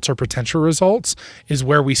results or potential results is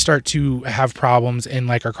where we start to have problems in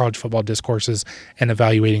like our college football discourses and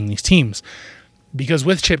evaluating these teams. Because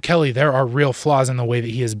with Chip Kelly, there are real flaws in the way that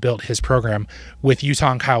he has built his program. With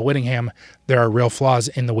Utah and Kyle Whittingham, there are real flaws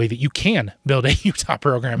in the way that you can build a Utah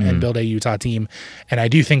program and build a Utah team. And I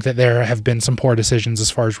do think that there have been some poor decisions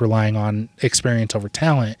as far as relying on experience over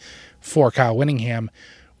talent for Kyle Whittingham.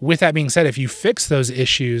 With that being said, if you fix those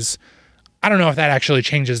issues, I don't know if that actually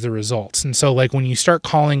changes the results. And so like when you start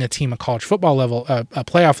calling a team a college football level, a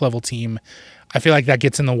playoff level team, I feel like that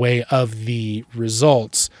gets in the way of the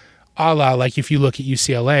results. A la, like if you look at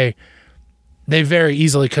UCLA, they very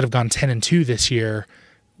easily could have gone 10-2 this year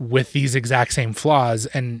with these exact same flaws.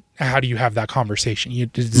 And how do you have that conversation?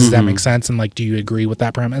 Does that make sense? And like, do you agree with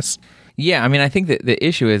that premise? yeah, I mean, I think that the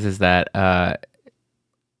issue is that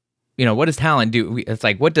what does talent do? It's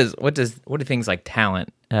like what do things like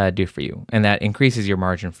talent do for you? And that increases your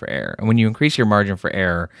margin for error. And when you increase your margin for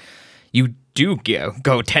error, you do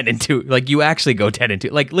go 10-2. Like you actually go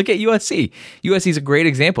 10-2. Like look at USC. USC is a great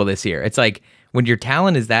example this year. It's like when your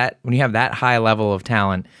talent is when you have that high level of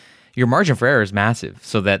talent, your margin for error is massive,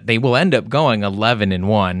 so that they will end up going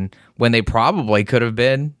 11-1 when they probably could have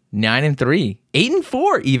been 9-3,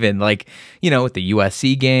 8-4 even. Like, with the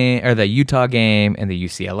USC game or the Utah game and the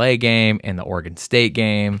UCLA game and the Oregon State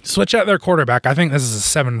game. Switch out their quarterback. I think this is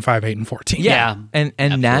a 7-5, 8-4 team. Yeah. And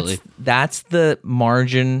absolutely. that's the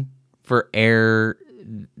margin for error.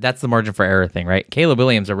 That's the margin for error thing, right? Caleb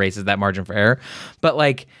Williams erases that margin for error. But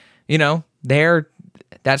like,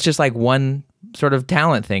 that's just like one sort of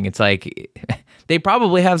talent thing. It's like they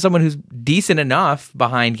probably have someone who's decent enough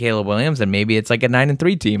behind Caleb Williams, and maybe it's like a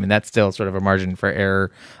 9-3 team, and that's still sort of a margin for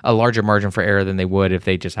error, a larger margin for error than they would if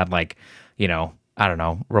they just had like, I don't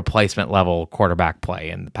know, replacement level quarterback play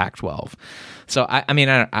in the Pac-12. So I mean,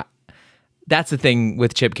 that's the thing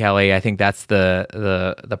with Chip Kelly. I think that's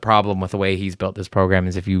the problem with the way he's built this program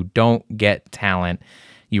is if you don't get talent,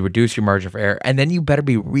 you reduce your margin for error, and then you better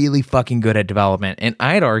be really fucking good at development. And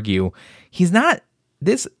I'd argue he's not.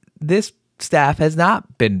 This staff has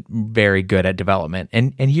not been very good at development.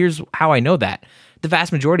 And here's how I know that. the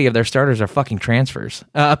vast majority of their starters are fucking transfers.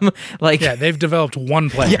 Yeah, they've developed one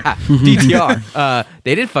player. Yeah, DTR.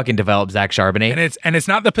 They did fucking develop Zach Charbonnet. And it's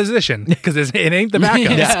not the position, because it ain't the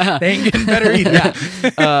backups. Yeah. They ain't getting better either.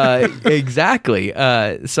 Exactly.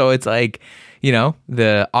 So it's like,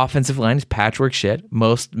 the offensive line is patchwork shit.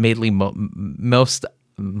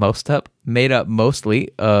 Made up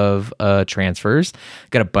mostly of transfers.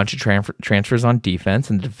 Got a bunch of transfers on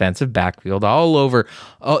defense and defensive backfield all over.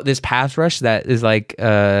 Oh, this pass rush that is like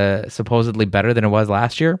supposedly better than it was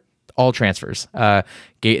last year. All transfers.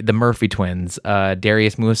 The Murphy twins,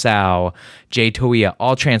 Darius Muasau, Jay Toia,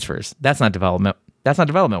 all transfers. That's not development. That's not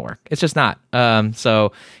development work. It's just not.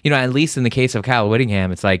 So, at least in the case of Kyle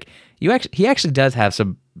Whittingham, it's like he actually does have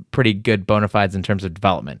some pretty good bona fides in terms of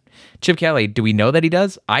development. Chip Kelly, do we know that he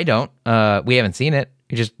does? I don't. We haven't seen it.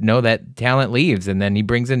 We just know that talent leaves and then he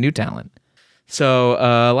brings in new talent. So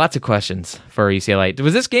lots of questions for UCLA.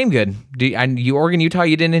 Was this game good? Oregon, Utah,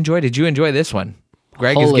 you didn't enjoy? Did you enjoy this one?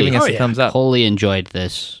 Greg is giving us a thumbs up. Wholly enjoyed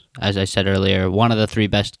this. As I said earlier, one of the 3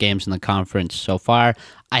 best games in the conference so far.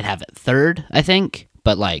 I'd have it third, I think,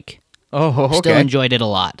 but still enjoyed it a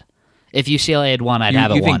lot. If UCLA had won, I'd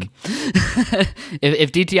have it one.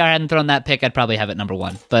 If DTR hadn't thrown that pick, I'd probably have it number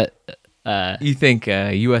 1. But you think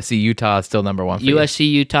USC Utah is still number 1 for USC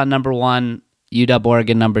Utah number 1, UW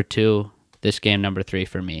Oregon number 2, this game number 3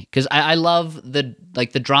 for me. Because I love the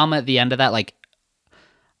drama at the end of that. Like,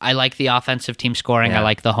 I like the offensive team scoring. I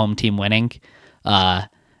like the home team winning. And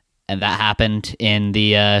that happened in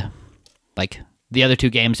the the other 2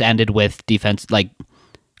 games ended with defense,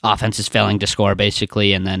 offenses failing to score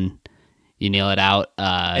basically, and then you kneel it out.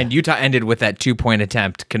 And Utah ended with that 2-point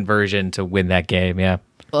attempt conversion to win that game. Yeah.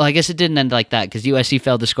 Well, I guess it didn't end like that because USC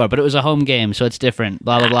failed to score, but it was a home game, so it's different.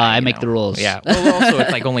 Blah, blah, blah. I make the rules. Yeah. Well, also,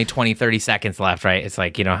 it's like only 20, 30 seconds left, right? It's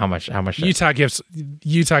like, how much. Utah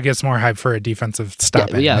gets more hype for a defensive stop.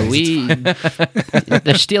 Yeah,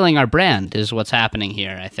 they're stealing our brand is what's happening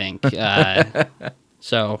here, I think.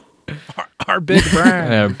 So... Our big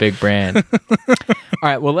brand. Our big brand. All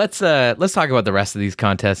right, well, let's talk about the rest of these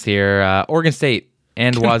contests here. Oregon State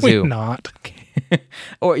and Wazoo. Not.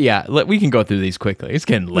 We can go through these quickly. It's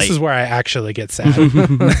getting late. This is where I actually get sad.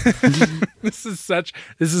 This is such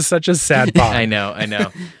a sad pod. I know.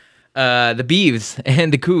 The Beavs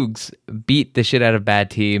and the Cougs beat the shit out of bad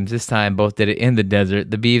teams. This time, both did it in the desert.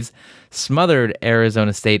 The Beavs smothered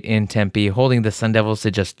Arizona State in Tempe, holding the Sun Devils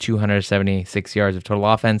to just 276 yards of total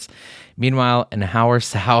offense. Meanwhile, in Howard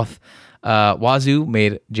South, Wazoo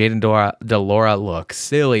made Jaden DeLora look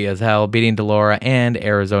silly as hell, beating DeLora and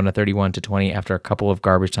Arizona 31-20 after a couple of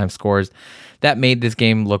garbage time scores. That made this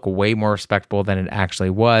game look way more respectable than it actually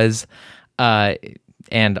was.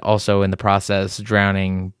 And also in the process,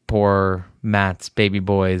 drowning poor Matt's baby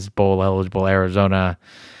boys, bowl-eligible Arizona,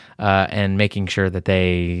 and making sure that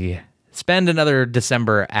they spend another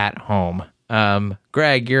December at home.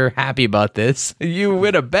 Greg, you're happy about this. You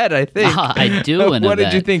win a bet, I think. I do win a bet. What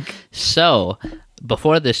did you think? So,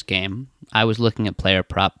 before this game, I was looking at player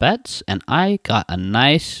prop bets, and I got a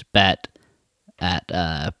nice bet at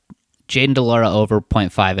Jaden DeLora over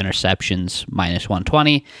 0.5 interceptions, minus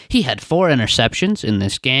 120. He had 4 interceptions in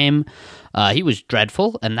this game. He was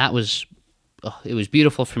dreadful, and it was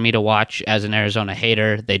beautiful for me to watch as an Arizona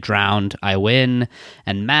hater. They drowned, I win,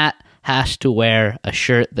 and Matt has to wear a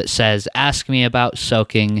shirt that says, "Ask me about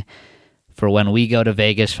soaking," for when we go to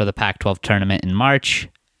Vegas for the Pac-12 tournament in March.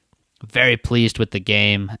 Very pleased with the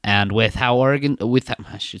game and with how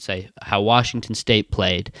how Washington State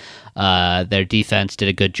played. Their defense did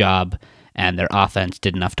a good job, and their offense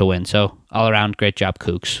did enough to win. So all around, great job,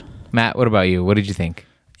 Cougs. Matt, what about you? What did you think?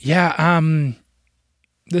 Yeah,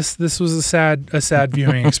 this was a sad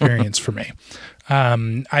viewing experience for me.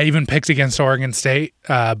 I even picked against Oregon State,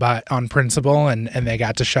 but on principle, and they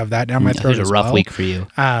got to shove that down my throat. It was a rough week for you.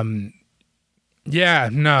 Yeah,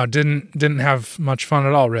 no, didn't have much fun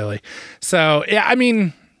at all, really. So yeah, I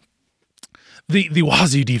mean, the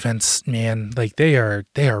Wazoo defense, man, like they are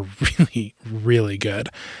really, really good.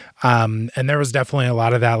 And there was definitely a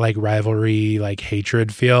lot of that like rivalry, like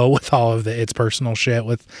hatred feel with all of it's personal shit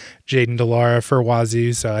with Jaden DeLora for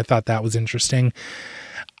Wazoo. So I thought that was interesting.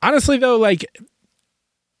 Honestly, though, like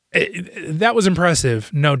that was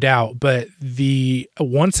impressive, no doubt. But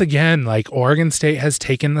once again, like Oregon State has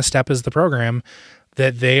taken the step as the program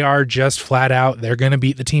that they are just flat out, they're going to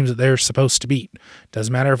beat the teams that they're supposed to beat.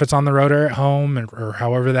 Doesn't matter if it's on the road or at home or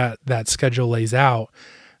however that schedule lays out.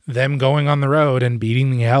 Them going on the road and beating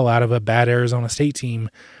the hell out of a bad Arizona State team,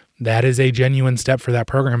 that is a genuine step for that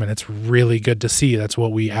program, and it's really good to see. That's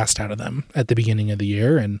what we asked out of them at the beginning of the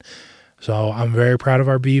year, and so I'm very proud of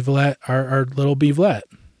our Beavlet, our little Beavlet.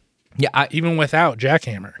 Yeah, even without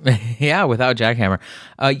Jackhammer. yeah, without Jackhammer.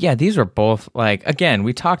 Yeah, these are both, like, again,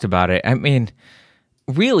 we talked about it. I mean,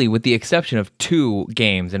 really, with the exception of 2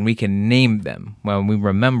 games, and we can name them when we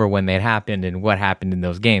remember when they happened and what happened in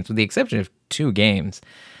those games, with the exception of 2 games,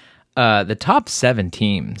 the top 7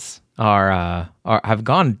 teams have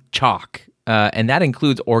gone chalk, and that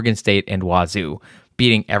includes Oregon State and Wazoo,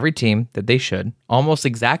 beating every team that they should, almost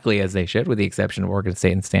exactly as they should, with the exception of Oregon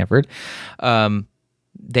State and Stanford.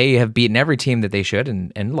 They have beaten every team that they should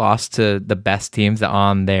and lost to the best teams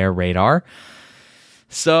on their radar.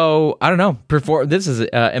 So, I don't know. This is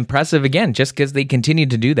impressive, again, just because they continue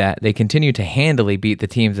to do that. They continue to handily beat the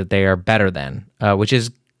teams that they are better than, which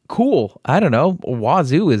is cool. I don't know.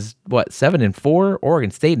 Wazoo is, 7-4?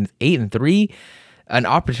 Oregon State is 8-3. An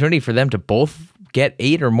opportunity for them to both get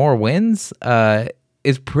 8 or more wins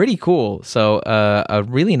is pretty cool. So a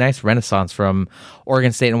really nice renaissance from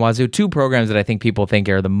Oregon State and Wazoo, 2 programs that I think people think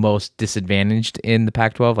are the most disadvantaged in the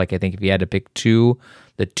Pac-12. Like, I think if you had to pick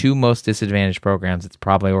the 2 most disadvantaged programs, it's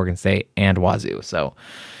probably Oregon State and Wazoo. So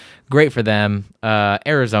great for them.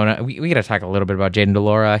 Arizona, we got to talk a little bit about Jayden de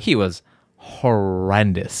Laura. He was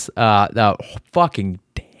horrendous. Fucking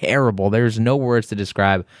terrible. There's no words to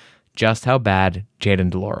describe just how bad Jayden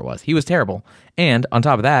de Laura was. He was terrible. And on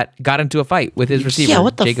top of that, got into a fight with his receiver,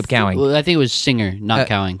 Jacob Cowing. Well, I think it was Singer, not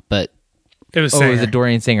Cowing, but... It was Singer. It was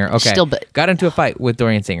Dorian Singer. Okay. Still, got into a fight with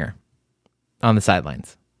Dorian Singer on the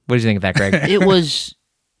sidelines. What did you think of that, Greg? It was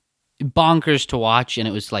bonkers to watch, and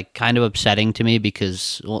it was, like, kind of upsetting to me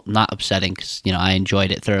because... Well, not upsetting because, I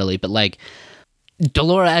enjoyed it thoroughly, but, like... de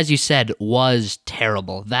Laura, as you said, was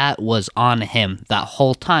terrible. That was on him. That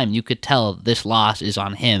whole time, you could tell this loss is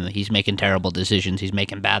on him. He's making terrible decisions. He's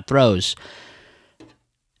making bad throws.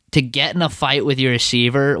 To get in a fight with your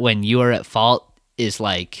receiver when you are at fault is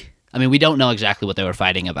like... I mean, we don't know exactly what they were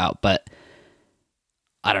fighting about, but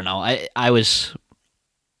I don't know. I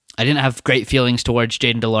didn't have great feelings towards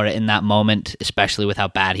Jayden de Laura in that moment, especially with how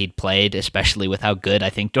bad he'd played, especially with how good I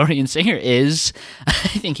think Dorian Singer is. I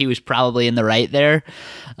think he was probably in the right there.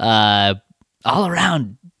 All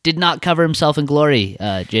around, did not cover himself in glory,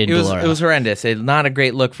 Jayden de Laura. It was horrendous. Not a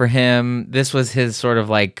great look for him. This was his sort of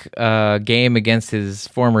like game against his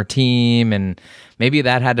former team, and maybe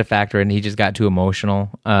that had to factor in. He just got too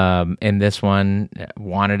emotional in this one,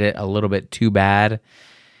 wanted it a little bit too bad.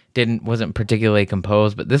 Wasn't particularly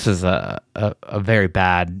composed, but this is a very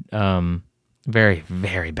bad, very,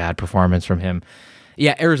 very bad performance from him.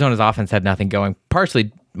 Yeah, Arizona's offense had nothing going,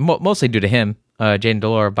 mostly due to him, Jayden de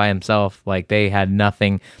Laura by himself. Like, they had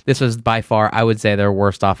nothing. This was by far, I would say, their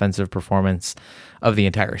worst offensive performance of the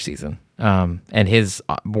entire season, and his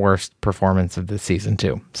worst performance of the season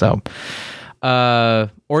too. So,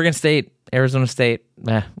 Oregon State, Arizona State,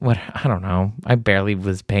 I don't know. I barely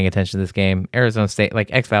was paying attention to this game. Arizona State,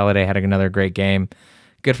 like, X-Valaday had another great game.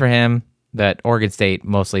 Good for him. That Oregon State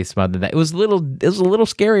mostly smothered that. It was a little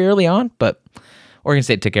scary early on, but Oregon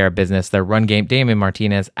State took care of business. Their run game, Damian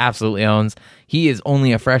Martinez absolutely owns. He is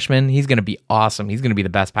only a freshman. He's going to be awesome. He's going to be the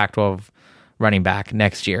best Pac-12 running back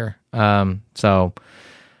next year. So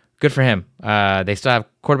good for him. They still have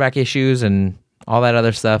quarterback issues and all that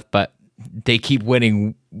other stuff, but they keep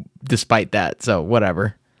winning despite that. So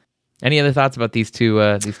whatever. Any other thoughts about these two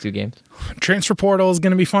games? Transfer portal is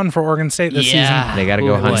going to be fun for Oregon State this season. They got to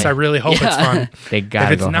go hunt. I really hope it's fun. They got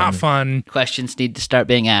to go. If it's not fun, questions need to start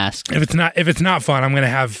being asked. If it's not fun, I'm going to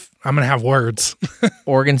have words.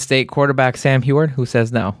 Oregon State quarterback Sam Heward, who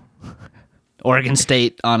says no? Oregon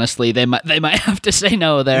State, honestly, they might have to say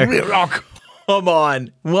no there. Oh, come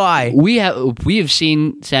on. Why? We have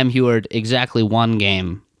seen Sam Heward exactly one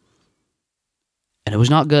game, and it was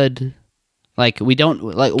not good. Like, we don't...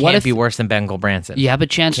 like. What Can't be worse than Ben Branson. Yeah, but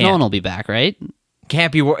Chance Nolan will be back, right?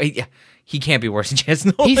 Can't be worse. He can't be worse than Chance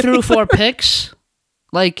Nolan. He threw 4 picks.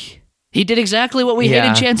 Like, he did exactly what we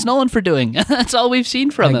hated Chance Nolan for doing. That's all we've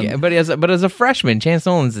seen from him. But as a freshman, Chance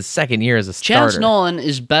Nolan's his second year as a starter. Chance Nolan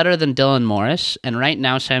is better than Dylan Morris, and right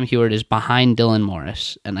now Sam Heward is behind Dylan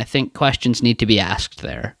Morris, and I think questions need to be asked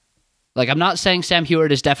there. Like, I'm not saying Sam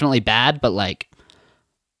Heward is definitely bad, but, like,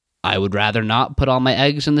 I would rather not put all my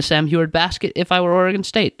eggs in the Sam Heward basket if I were Oregon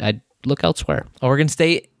State. I'd look elsewhere. Oregon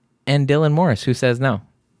State and Dylan Morris. Who says no?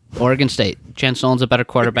 Oregon State. Chance Nolan's a better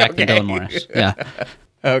quarterback than Dylan Morris. Yeah.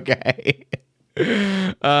 Okay.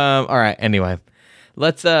 All right. Anyway,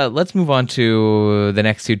 let's move on to the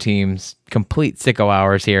next two teams. Complete sicko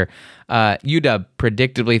hours here. UW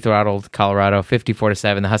predictably throttled Colorado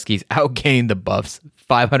 54-7. The Huskies outgained the Buffs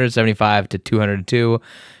 575-202.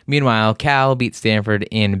 Meanwhile, Cal beat Stanford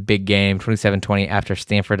in big game 27-20 after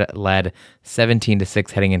Stanford led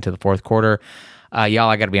 17-6 heading into the fourth quarter. Y'all,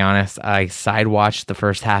 I got to be honest. I side watched the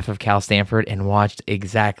first half of Cal Stanford and watched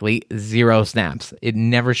exactly 0 snaps. It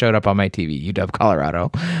never showed up on my TV, UW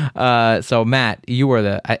Colorado. So, Matt,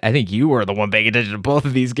 I think you were the one paying attention to both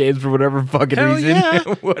of these games for whatever fucking reason. Yeah.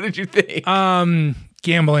 What did you think?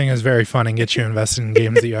 Gambling is very fun and gets you invested in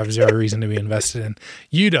games that you have zero reason to be invested in.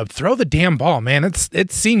 UW, throw the damn ball, man.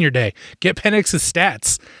 It's senior day. Get Penix's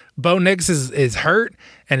stats. Bo Nix is hurt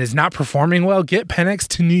and is not performing well. Get Penix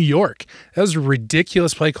to New York. That was a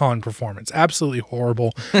ridiculous play calling performance. Absolutely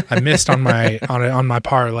horrible. I missed on my on my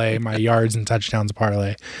parlay, my yards and touchdowns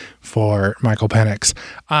parlay for Michael Penix.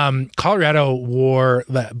 Colorado wore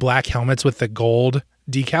the black helmets with the gold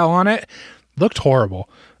decal on it. Looked horrible.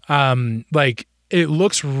 It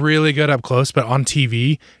looks really good up close, but on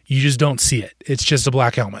TV, you just don't see it. It's just a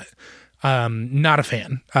black helmet. Not a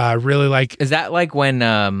fan. Really like. Is that like when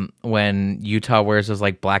Utah wears those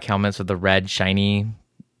like black helmets with the red shiny,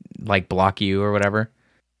 like block U or whatever?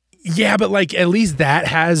 Yeah, but like at least that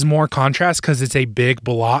has more contrast because it's a big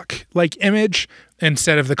block like image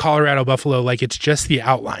instead of the Colorado Buffalo. Like it's just the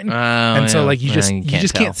outline, so like you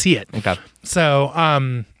just can't see it. Okay. So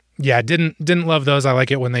yeah, didn't love those. I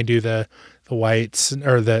like it when they do the whites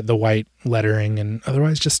or the white lettering, and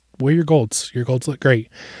otherwise just wear your golds. Your golds look great.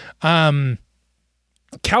 Cal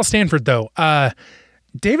Stanford though,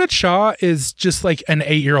 David Shaw is just like an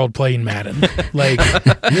 8-year-old playing Madden. Like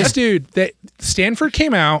this dude, Stanford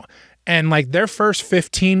came out and like their first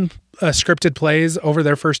 15 scripted plays over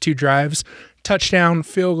their first 2 drives, touchdown,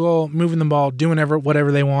 field goal, moving the ball, doing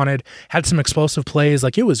whatever they wanted, had some explosive plays.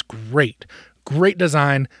 Like it was great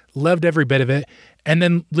design, loved every bit of it. And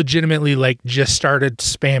then legitimately like just started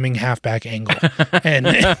spamming halfback angle and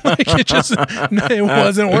it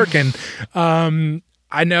wasn't working.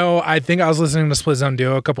 I think I was listening to Split Zone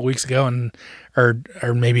Duo a couple weeks ago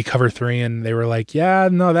or maybe Cover 3, and they were like, yeah,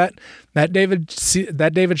 no, that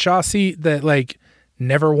David Shaw seat that like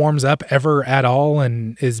never warms up ever at all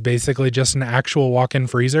and is basically just an actual walk-in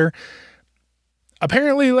freezer.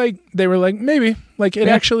 Apparently, like they were like, maybe like it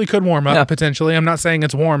actually could warm up potentially. I'm not saying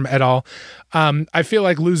it's warm at all. I feel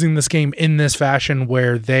like losing this game in this fashion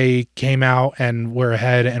where they came out and were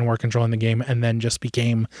ahead and were controlling the game and then just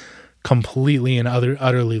became completely and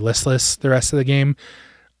utterly listless the rest of the game.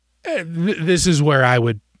 This is where I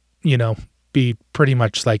would, be pretty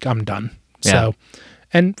much like I'm done. Yeah. So,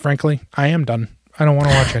 and frankly, I am done. I don't want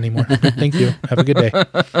to watch anymore. Thank you. Have a good day.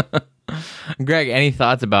 Greg, any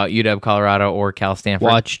thoughts about UW Colorado or Cal Stanford?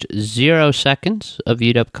 Watched 0 seconds of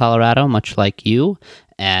UW Colorado, much like you,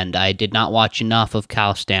 and I did not watch enough of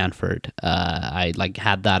Cal Stanford. I like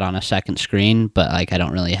had that on a second screen, but like I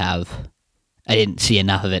didn't see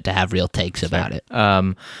enough of it to have real takes about it.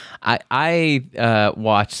 I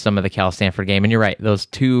watched some of the Cal Stanford game, and you're right. Those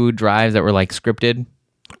 2 drives that were like scripted,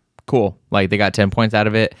 cool. Like they got 10 points out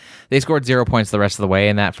of it. They scored 0 points the rest of the way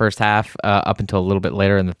in that first half, up until a little bit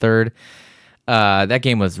later in the third. That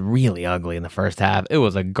game was really ugly in the first half. It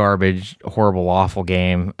was a garbage, horrible, awful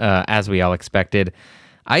game, as we all expected.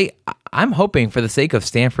 I'm hoping for the sake of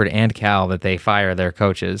Stanford and Cal that they fire their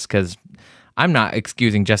coaches, because I'm not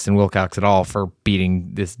excusing Justin Wilcox at all for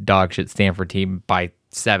beating this dog shit Stanford team by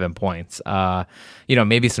 7 points.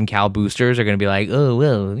 Maybe some Cal boosters are going to be like, oh,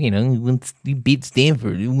 well, once you beat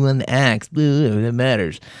Stanford, you won the axe, that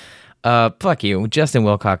matters. Fuck you. Justin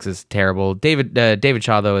Wilcox is terrible. David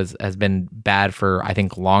Shaw, though, has been bad for, I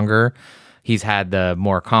think, longer. He's had the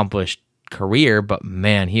more accomplished career, but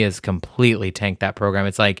man, he has completely tanked that program.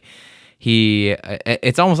 It's like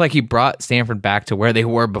it's almost like he brought Stanford back to where they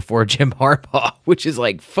were before Jim Harbaugh, which is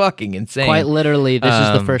like fucking insane. Quite literally, this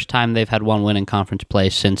is the first time they've had one win in conference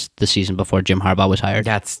play since the season before Jim Harbaugh was hired.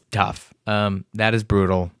 That's tough. That is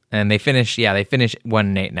brutal. And they finish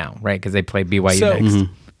 1-8 now, right? Because they play BYU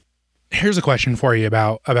next. Here's a question for you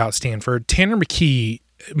about Stanford. Tanner McKee,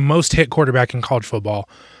 most hit quarterback in college football,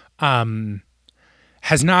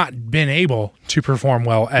 has not been able to perform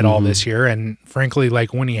well at all this year. And frankly,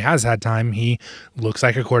 like when he has had time, he looks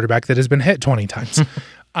like a quarterback that has been hit 20 times.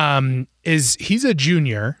 He's a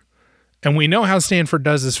junior, and we know how Stanford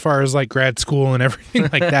does as far as like grad school and everything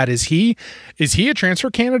like that. Is he a transfer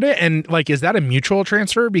candidate? And like, is that a mutual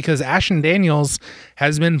transfer? Because Ashton Daniels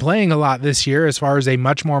has been playing a lot this year as far as a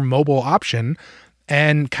much more mobile option,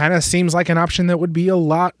 and kind of seems like an option that would be a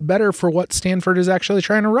lot better for what Stanford is actually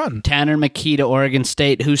trying to run. Tanner McKee to Oregon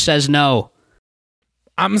State. Who says no?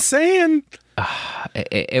 I'm saying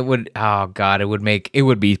it would. Oh God, it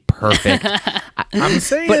would be perfect. I'm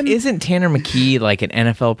saying, but isn't Tanner McKee like an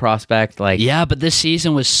NFL prospect? Like, yeah, but this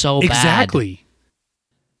season was so bad. Exactly.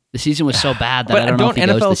 The season was so bad that but I don't know if he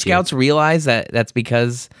NFL goes this scouts year. realize that that's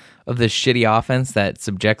because of this shitty offense that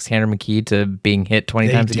subjects Tanner McKee to being hit 20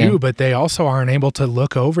 They times a do, game? but they also aren't able to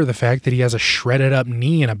look over the fact that he has a shredded up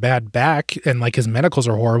knee and a bad back, and like his medicals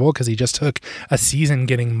are horrible because he just took a season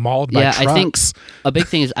getting mauled by trucks. I think a big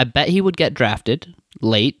thing is I bet he would get drafted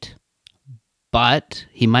late, but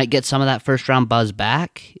he might get some of that first round buzz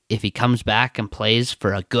back if he comes back and plays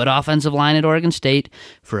for a good offensive line at Oregon State,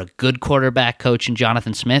 for a good quarterback coach in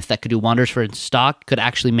Jonathan Smith that could do wonders for his stock, could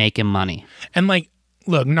actually make him money. And like,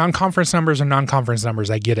 look, non-conference numbers are non-conference numbers.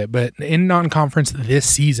 I get it. But in non-conference this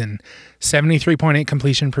season, 73.8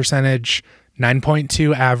 completion percentage,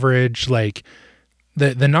 9.2 average, like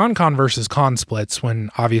the non-con versus con splits, when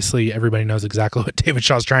obviously everybody knows exactly what David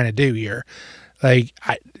Shaw's trying to do here. Like,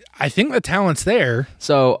 I think the talent's there.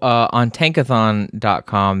 So on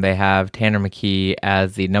tankathon.com, they have Tanner McKee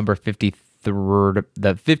as the number 53rd,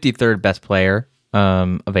 the 53rd best player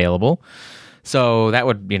available. So that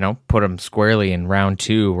would, put him squarely in round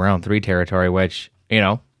 2, round 3 territory, which,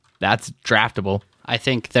 that's draftable. I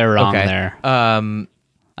think they're wrong there.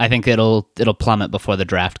 I think it'll plummet before the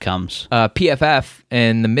draft comes. PFF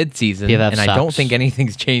in the midseason, PFF and sucks. I don't think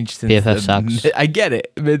anything's changed since PFF sucks. I get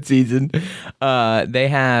it, midseason. They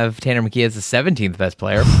have Tanner McKee as the 17th best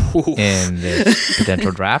player in this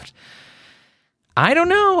potential draft. I don't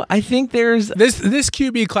know. I think there's This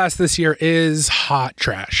QB class this year is hot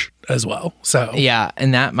trash as well. So yeah,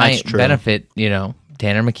 and that might true. benefit Tanner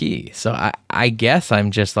McKee. So I guess I'm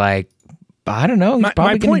just like, I don't know. He's my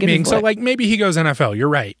probably gonna point get his being, so lick. like maybe he goes NFL. You're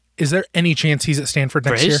right. Is there any chance he's at Stanford For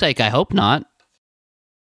next his year? sake, I hope not.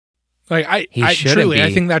 Like He I shouldn't truly, I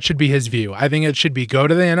be. think that should be his view. I think it should be go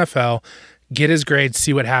to the NFL, get his grades,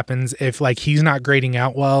 see what happens. If like he's not grading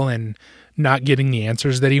out well and not getting the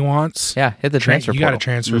answers that he wants, yeah, hit the transfer you got to portal.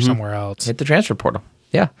 transfer somewhere else. Hit the transfer portal.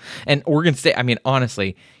 Yeah. And Oregon State, I mean,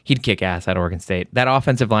 honestly, he'd kick ass at Oregon State. That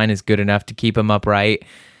offensive line is good enough to keep him upright.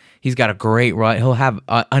 He's got a great run. He'll have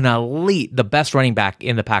an elite, the best running back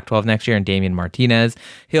in the Pac-12 next year in Damian Martinez.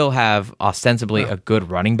 He'll have ostensibly a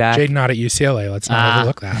good running back. Jaden not at UCLA. Let's not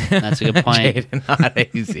overlook that. That's a good point. Jaden not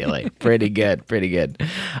at UCLA. Pretty good.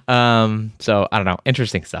 So I don't know.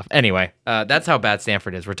 Interesting stuff. Anyway, that's how bad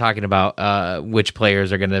Stanford is. We're talking about which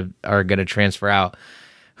players are gonna transfer out.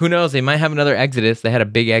 Who knows? They might have another exodus. They had a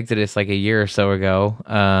big exodus like a year or so ago.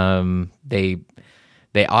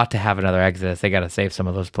 They ought to have another exodus. They got to save some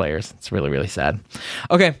of those players. It's really, really sad.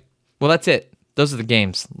 Okay, well, that's it. Those are the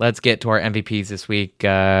games. Let's get to our MVPs this week.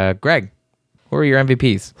 Greg, who are your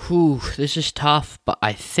MVPs? Whew, this is tough, but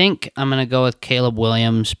I think I'm going to go with Caleb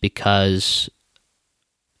Williams because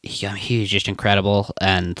he was just incredible.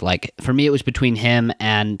 And, like, for me, it was between him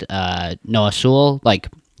and Noah Sewell. Like,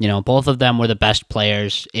 both of them were the best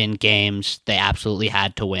players in games they absolutely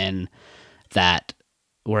had to win that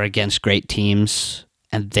were against great teams.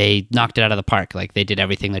 And they knocked it out of the park. Like, they did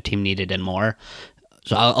everything their team needed and more.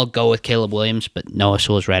 So I'll go with Caleb Williams, but Noah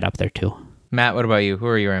Sewell's right up there too. Matt, what about you? Who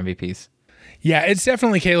are your MVPs? Yeah, it's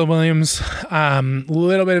definitely Caleb Williams. A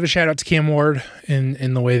little bit of a shout out to Cam Ward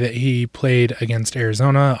in the way that he played against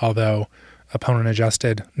Arizona, although opponent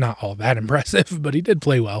adjusted, not all that impressive, but he did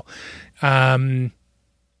play well. God,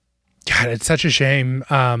 it's such a shame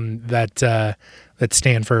that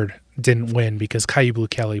Stanford didn't win because Caillou Blue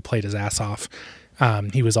Kelly played his ass off.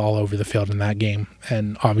 He was all over the field in that game,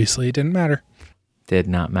 and obviously it didn't matter. Did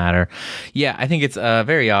not matter. Yeah, I think it's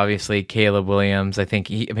very obviously Caleb Williams. I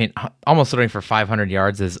think almost throwing for 500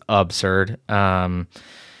 yards is absurd. I'll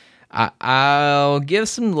give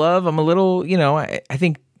some love. I'm a little, I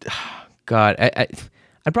think, God,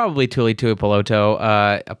 I'd probably Tuli Tuipulotu.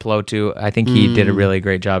 I think he did a really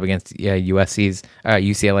great job against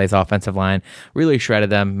UCLA's offensive line. Really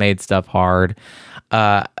shredded them, made stuff hard.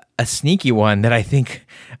 A sneaky one that I think,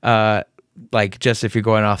 just if you're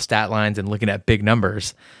going off stat lines and looking at big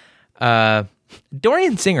numbers,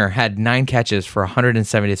 Dorian Singer had 9 catches for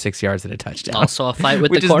 176 yards and a touchdown. Also a fight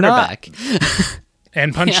with Which the is quarterback.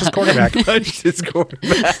 And punched his quarterback. Punched his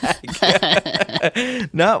quarterback.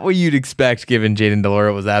 Not what you'd expect, given Jaden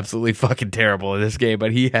Delora was absolutely fucking terrible in this game,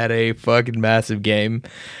 but he had a fucking massive game.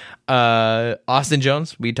 Austin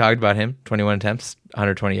Jones, we talked about him, 21 attempts,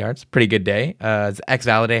 120 yards, pretty good day.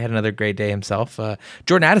 X-Valade had another great day himself.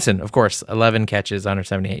 Jordan Addison, of course, 11 catches,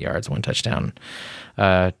 178 yards, 1 touchdown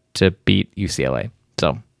to beat UCLA.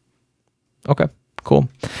 So, okay, cool.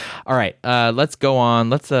 All right, let's go on.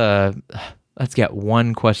 Let's get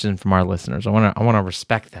one question from our listeners. I want to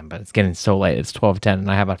respect them, but it's getting so late. It's 12:10, and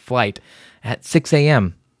I have a flight at 6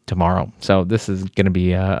 a.m. tomorrow. So this is going to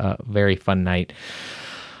be a very fun night.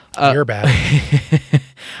 You're bad.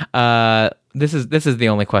 this is the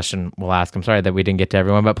only question we'll ask. I'm sorry that we didn't get to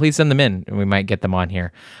everyone, but please send them in, and we might get them on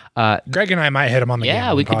here. Greg and I might hit them on the Yeah,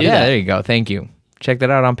 gambling we could pod. do Yeah, that. there you go. Thank you. Check that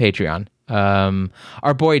out on Patreon.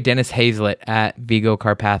 Our boy Dennis Hazlett at Vigo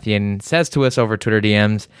Carpathian says to us over Twitter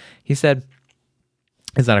DMs, he said,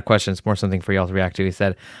 it's not a question, it's more something for y'all to react to. He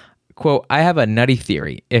said, quote, I have a nutty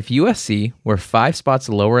theory. If USC were 5 spots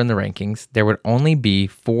lower in the rankings, there would only be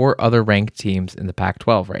 4 other ranked teams in the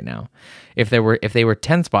Pac-12 right now. If they were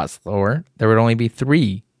 10 spots lower, there would only be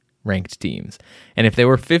 3 ranked teams. And if they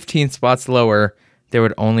were 15 spots lower, there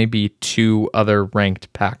would only be 2 other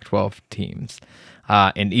ranked Pac-12 teams.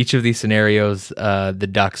 In each of these scenarios, the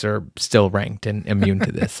Ducks are still ranked and immune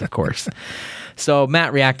to this, of course. So,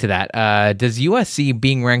 Matt, react to that. Does USC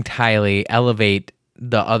being ranked highly elevate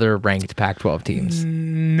the other ranked Pac-12 teams?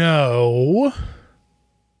 No.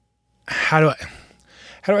 How do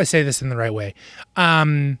I say this in the right way?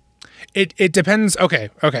 It depends. Okay.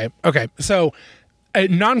 So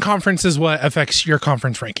non-conference is what affects your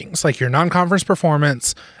conference rankings. Like your non-conference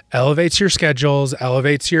performance elevates your schedules,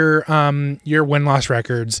 elevates your win-loss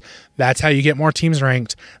records. That's how you get more teams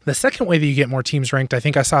ranked. The second way that you get more teams ranked, I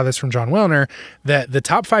think I saw this from John Wilner, that the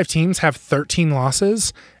top 5 teams have 13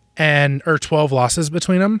 losses or 12 losses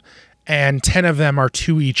between them, and 10 of them are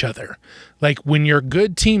to each other. Like when your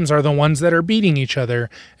good teams are the ones that are beating each other,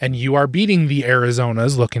 and you are beating the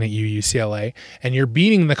Arizonas, looking at you, UCLA, and you're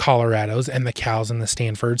beating the Colorados and the Cals and the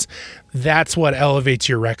Stanfords, that's what elevates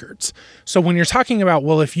your records. So when you're talking about,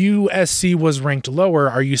 well, if USC was ranked lower,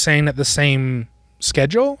 are you saying at the same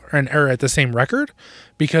schedule or at the same record?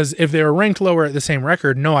 Because if they were ranked lower at the same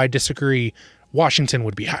record, no, I disagree. Washington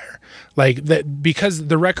would be higher. Like that, because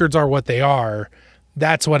the records are what they are.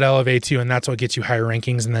 That's what elevates you, and that's what gets you higher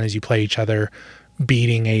rankings. And then as you play each other,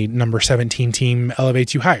 beating a number 17 team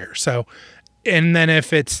elevates you higher. So, and then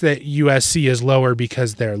if it's that USC is lower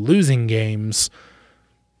because they're losing games,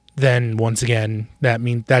 then once again, that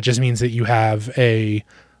just means that you have a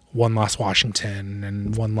 1-loss Washington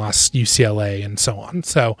and 1-loss UCLA and so on.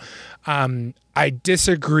 So, I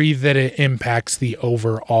disagree that it impacts the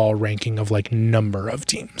overall ranking of like number of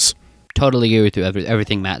teams. Totally agree with you,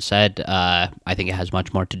 everything Matt said. I think it has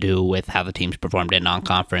much more to do with how the teams performed in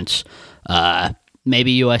non-conference.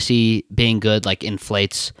 Maybe USC being good like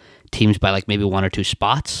inflates teams by like maybe 1 or 2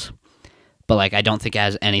 spots, but like I don't think it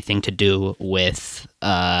has anything to do with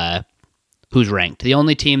who's ranked. The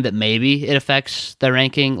only team that maybe it affects their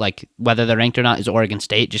ranking, like whether they're ranked or not, is Oregon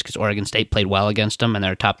State, just because Oregon State played well against them and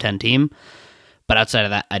they're a top 10 team. But outside of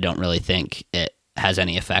that, I don't really think it has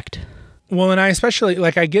any effect. Well, and I especially,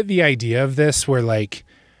 like, I get the idea of this where, like,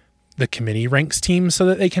 the committee ranks teams so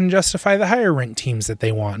that they can justify the higher ranked teams that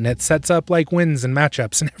they want. And it sets up, like, wins and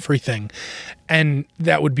matchups and everything. And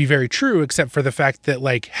that would be very true, except for the fact that,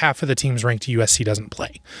 like, half of the teams ranked USC doesn't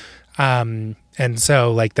play. And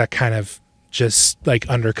so, like, that kind of just, like,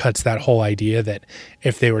 undercuts that whole idea that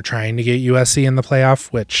if they were trying to get USC in the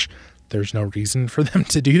playoff, which there's no reason for them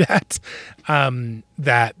to do that,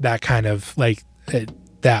 that kind of, like,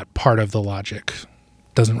 that part of the logic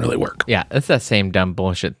doesn't really work. Yeah, it's that same dumb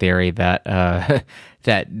bullshit theory that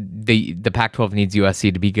that the Pac-12 needs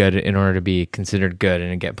USC to be good in order to be considered good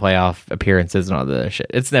and get playoff appearances and all the other shit.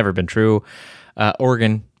 It's never been true.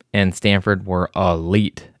 Oregon and Stanford were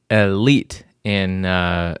elite in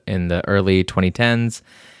the early 2010s.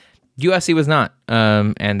 USC was not,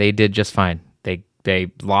 and they did just fine.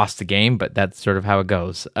 They lost the game, but that's sort of how it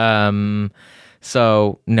goes.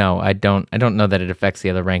 So no, I don't know that it affects the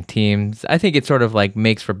other ranked teams. I think it sort of like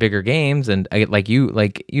makes for bigger games, and like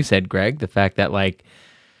you said, Greg, the fact that like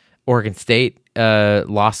Oregon State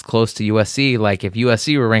lost close to USC. Like if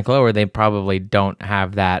USC were ranked lower, they probably don't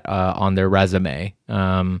have that on their resume.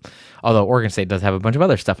 Although Oregon State does have a bunch of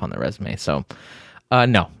other stuff on their resume. So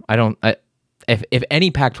no, I don't. If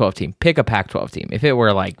any Pac-12 team, pick a Pac-12 team. If it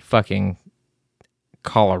were like fucking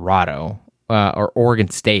Colorado or Oregon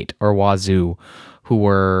State or Wazoo, who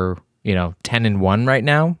were 10-1 right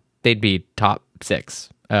now, they'd be top 6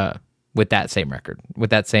 with that same record, with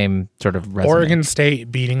that same sort of resume. Oregon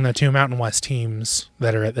State beating the 2 Mountain West teams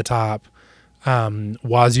that are at the top,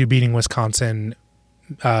 Wazoo beating Wisconsin,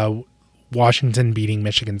 Washington beating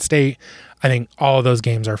Michigan State. I think all of those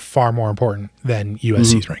games are far more important than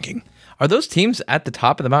USC's ranking. Are those teams at the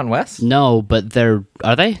top of the Mountain West? No, but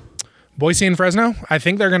are they? Boise and Fresno, I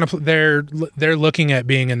think they're gonna. They're looking at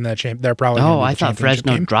being in the champ. They're probably. Oh, I thought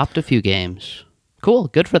Fresno dropped a few games. Cool,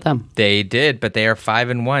 good for them. They did, but they are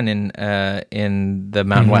 5-1 in the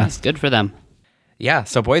Mountain West. Good for them. Yeah,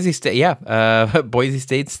 so Boise State. Yeah, Boise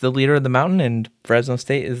State's the leader of the Mountain, and Fresno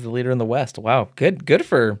State is the leader in the West. Wow, good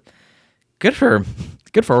for good for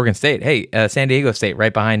Oregon State. Hey, San Diego State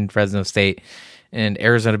right behind Fresno State, and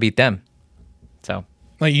Arizona beat them. So,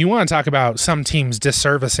 like, you want to talk about some teams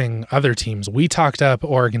disservicing other teams. We talked up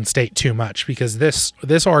Oregon State too much because this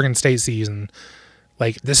Oregon State season,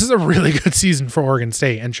 like, this is a really good season for Oregon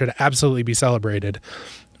State and should absolutely be celebrated.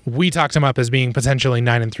 We talked them up as being potentially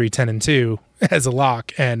 9-3, 10-2 as a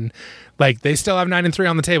lock, and like they still have 9-3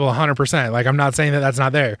 on the table 100%. Like, I'm not saying that that's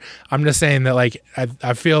not there. I'm just saying that, like,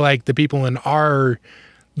 I feel like the people in our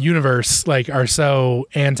universe, like, are so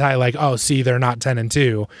anti, like, oh, see, they're not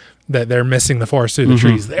 10-2, that they're missing the forest through the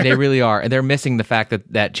trees there. They really are. And they're missing the fact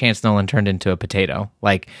that Chance Nolan turned into a potato.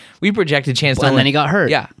 Like, we projected Chance Nolan. And then he got hurt.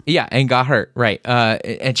 Yeah, and got hurt. Right.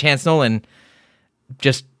 And Chance Nolan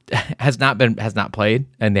just has not played,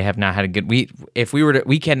 and they have not had a good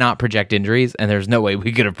we cannot project injuries, and there's no way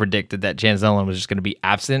we could have predicted that Chance Nolan was just going to be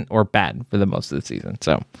absent or bad for the most of the season.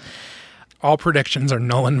 So all predictions are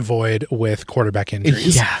null and void with quarterback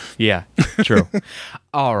injuries. Yeah, true.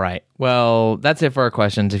 All right. Well, that's it for our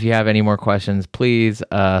questions. If you have any more questions, please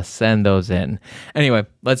send those in. Anyway,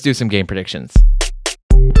 let's do some game predictions.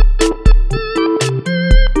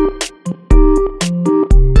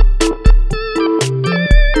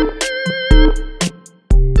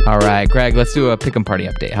 All right, Greg, let's do a pick'em party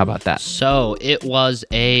update. How about that? So it was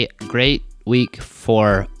a great week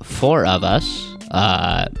for 4 of us.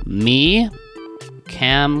 Me,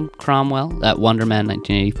 Cam Cromwell at Wonderman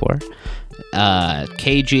 1984.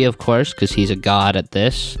 KG, of course, because he's a god at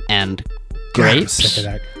this. And Grapes.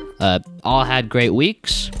 All had great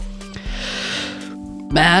weeks.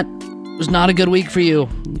 Matt, it was not a good week for you.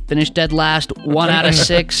 Finished dead last, 1 out of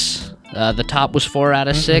 6. The top was 4 out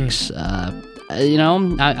of 6.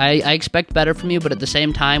 I expect better from you, but at the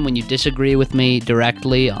same time, when you disagree with me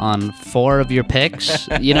directly on 4 of your picks,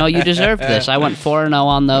 you deserve this. I went 4-0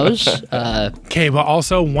 on those. Okay, but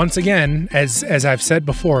also, once again, as I've said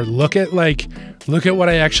before, look at what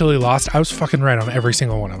I actually lost. I was fucking right on every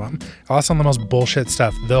single one of them. I lost on the most bullshit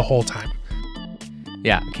stuff the whole time.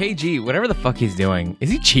 Yeah, KG, whatever the fuck he's doing, is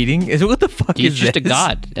he cheating? What the fuck he's is just this? a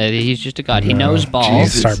god. He's just a god. He knows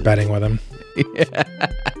balls. Start betting with him. Yeah.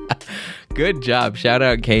 Good job. Shout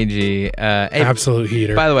out KG. Hey, absolute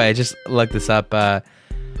heater. By the way, I just looked this up.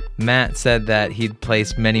 Matt said that he'd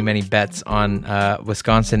placed many, many bets on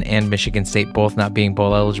Wisconsin and Michigan State both not being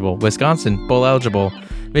bowl eligible. Wisconsin, bowl eligible.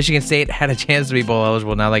 Michigan State had a chance to be bowl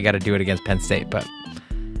eligible. Now they got to do it against Penn State. But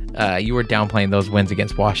you were downplaying those wins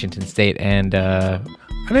against Washington State. And I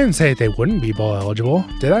didn't say they wouldn't be bowl eligible,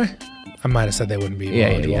 did I? I might have said they wouldn't be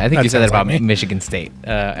eligible. Yeah. I think you said that about Michigan State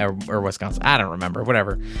or Wisconsin. I don't remember.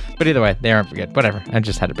 Whatever. But either way, they aren't good. Whatever. I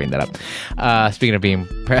just had to bring that up. Speaking of being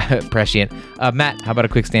prescient, Matt, how about a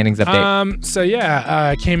quick standings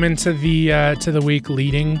update? Came into the week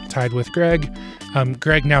leading, tied with Greg.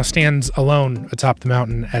 Greg now stands alone atop the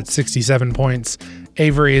mountain at 67 points.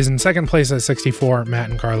 Avery is in second place at 64. Matt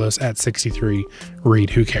and Carlos at 63. Reed,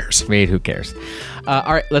 who cares?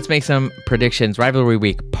 All right, let's make some predictions. Rivalry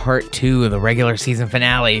Week, Part 2 of the regular season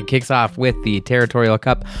finale kicks off with the Territorial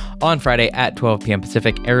Cup on Friday at 12 p.m.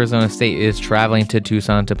 Pacific. Arizona State is traveling to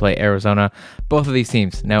Tucson to play Arizona. Both of these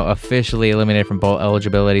teams now officially eliminated from bowl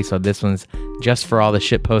eligibility, so this one's just for all the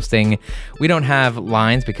shit posting. We don't have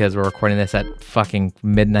lines because we're recording this at fucking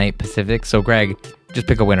midnight Pacific, so Greg, just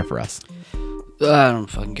pick a winner for us. I don't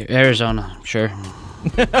fucking care. Arizona, sure.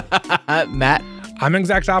 Matt? I'm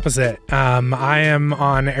exact opposite. I am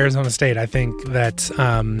on Arizona State. I think that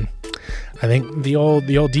the old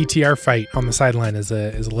DTR fight on the sideline is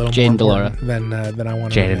a little Jaden more important than I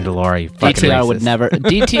want to. Jaden DeLore,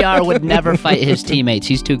 DTR would never fight his teammates.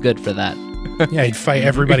 He's too good for that. Yeah, he'd fight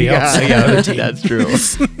everybody else. Yeah, that's true.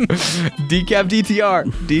 Decaf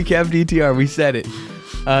DTR. We said it.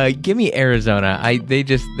 Give me Arizona.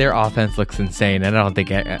 Their offense looks insane, and I don't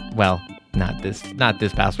think not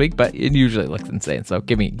this past week, but it usually looks insane. So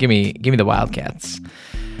give me the Wildcats.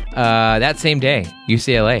 That same day,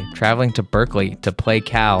 UCLA traveling to Berkeley to play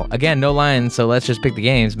Cal. Again, no lines, so let's just pick the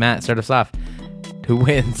games. Matt, start us off. Who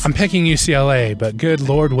wins? I'm picking UCLA, but good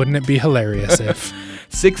Lord, wouldn't it be hilarious if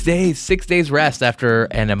 6 days rest after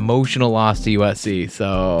an emotional loss to USC.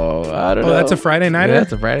 So I don't know. That's a Friday nighter. Yeah,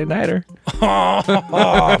 that's a Friday nighter.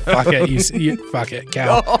 Oh, fuck it, fuck it,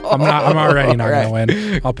 Cal. I'm already not gonna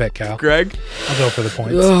win. I'll pick Cal. Greg, I'll go for the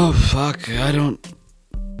points. Oh fuck, I don't.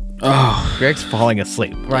 Oh, Greg's falling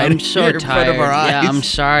asleep. Right, I'm so in tired. front of our eyes. Yeah, I'm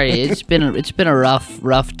sorry. It's been a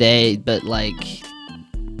rough day, but like,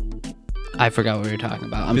 I forgot what we were talking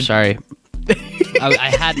about. I'm sorry.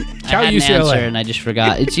 I had an answer and I just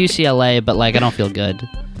forgot. It's UCLA, but like I don't feel good.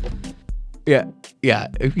 Yeah. Yeah,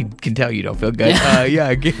 you can tell you don't feel good.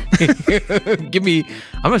 Yeah, give me.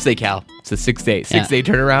 I'm gonna say Cal. It's a 6-day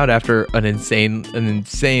turnaround after an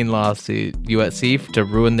insane loss to USC to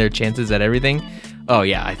ruin their chances at everything. Oh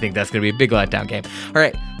yeah, I think that's gonna be a big letdown game. All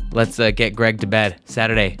right, let's get Greg to bed.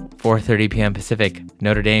 Saturday, 4:30 p.m. Pacific.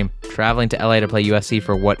 Notre Dame traveling to LA to play USC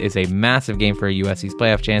for what is a massive game for USC's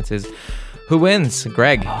playoff chances. Who wins?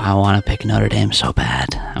 Greg. I want to pick Notre Dame so bad.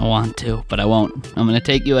 I want to, but I won't. I'm going to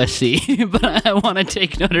take USC, but I want to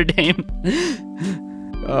take Notre Dame.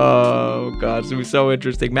 Oh, God. It's going to be so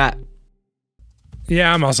interesting. Matt.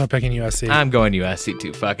 Yeah, I'm also picking USC. I'm going USC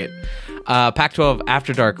too. Fuck it. Pac-12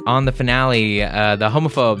 After Dark on the finale. The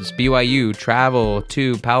homophobes, BYU, travel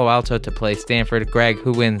to Palo Alto to play Stanford. Greg,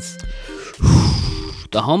 who wins?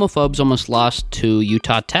 The homophobes almost lost to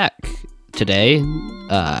Utah Tech today.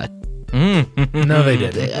 No, they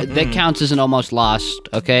didn't. That counts as an almost lost,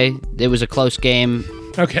 okay? It was a close game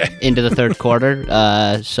Okay. into the third quarter,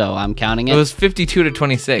 so I'm counting it. It was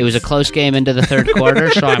 52-26. It was a close game into the third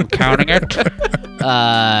quarter, so I'm counting it.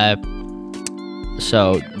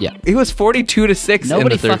 So, yeah. It was 42-6 Nobody in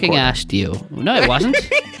the third fucking quarter. asked you. No, it wasn't.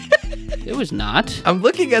 It was not. I'm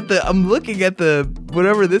looking at the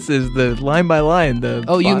whatever this is, the line by line.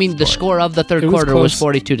 Oh, you mean the score of the third It was quarter was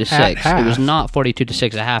close 42-6. at half. It was not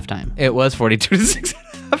 42-6 at halftime. It was 42-6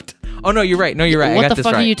 at halftime. Oh no, you're right. What I got the this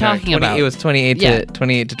fuck are right. you All right, talking about? It was 28 Yeah. to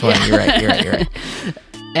 20. You're right.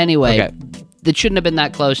 Anyway, Okay. it shouldn't have been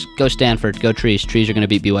that close. Go Stanford. Go Trees. Trees are going to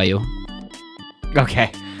beat BYU.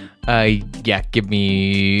 Okay. Yeah. Give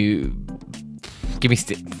me.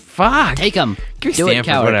 Fuck. Take them. Give me Do it, Stanford.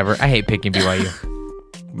 coward. Whatever. I hate picking BYU.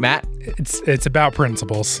 Matt. It's about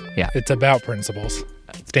principles. Yeah. It's about principles.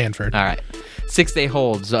 Stanford. All right. 6-day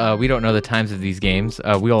holds. We don't know the times of these games.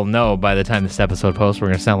 We'll know by the time this episode posts. We're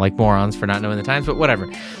going to sound like morons for not knowing the times, but whatever.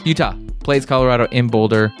 Utah plays Colorado in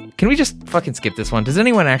Boulder. Can we just fucking skip this one? Does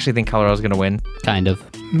anyone actually think Colorado's going to win? Kind of.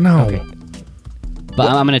 No. Okay. But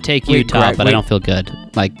I'm going to take Wait, Utah, Greg, but wait. I don't feel good.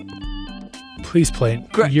 Like, Please play.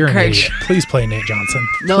 Greg- You're an Greg- idiot. Please play Nate Johnson.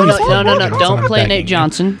 no. Please play Nate Johnson. Don't I'm play begging Nate you.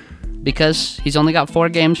 Johnson because he's only got 4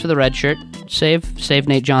 games for the red shirt. Save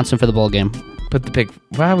Nate Johnson for the bowl game. Put the pick.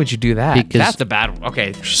 Why would you do that? Because- That's the bad one.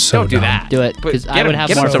 Okay. So don't do dumb. that. Do it But because get I would him- have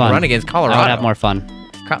get him more some fun. run against Colorado. I would have more fun.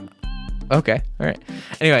 Okay. All right.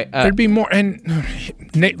 Anyway. There'd be more. And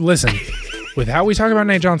Nate, listen, with how we talk about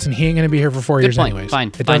Nate Johnson, he ain't going to be here for 4 Good years point. anyways.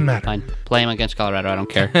 Fine. It doesn't matter. Fine. Play him against Colorado. I don't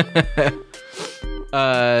care.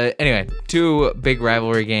 Anyway, 2 big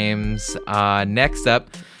rivalry games. Next up,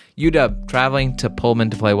 UW traveling to Pullman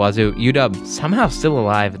to play Wazoo. UW somehow still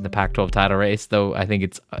alive in the Pac-12 title race, though I think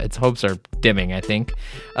its hopes are dimming, I think.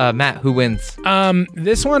 Matt, who wins?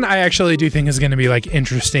 This one I actually do think is going to be like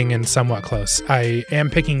interesting and somewhat close. I am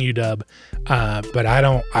picking UW, but I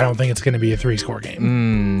don't think it's going to be a 3-score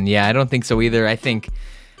game. Yeah, I don't think so either. I think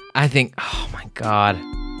oh my God.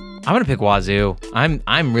 I'm gonna pick Wazoo.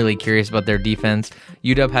 I'm really curious about their defense.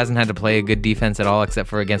 UW hasn't had to play a good defense at all except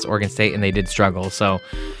for against Oregon State, and they did struggle. So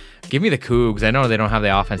give me the Cougs. I know they don't have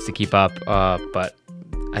the offense to keep up, but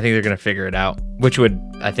I think they're gonna figure it out, which would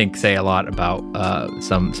I think say a lot about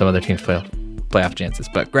some other teams' playoff chances.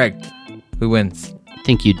 But Greg, who wins? I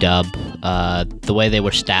think UW. The way they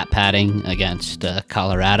were stat padding against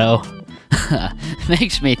Colorado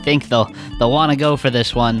makes me think they'll want to go for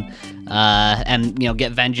this one. And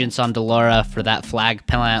get vengeance on Delora for that flag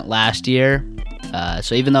plant last year.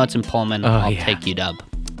 So even though it's in Pullman, I'll take UW.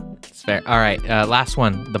 It's fair. All right, last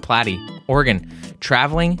one. The Platte, Oregon,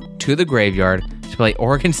 traveling to the graveyard to play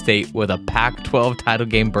Oregon State with a Pac-12 title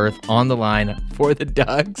game berth on the line for the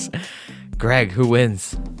Ducks. Greg, who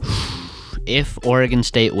wins? If Oregon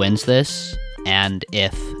State wins this, and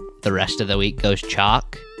if the rest of the week goes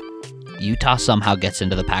chalk, Utah somehow gets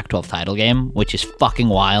into the Pac-12 title game, which is fucking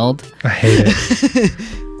wild. I hate it.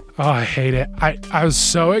 Oh, I hate it. I was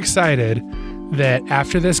so excited that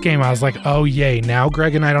after this game, I was like, oh, yay. Now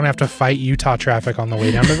Greg and I don't have to fight Utah traffic on the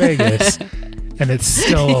way down to Vegas. And it's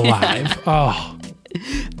still alive. Oh,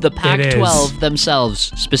 The Pac-12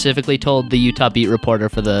 themselves specifically told the Utah beat reporter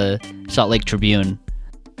for the Salt Lake Tribune.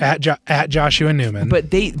 at Joshua Newman.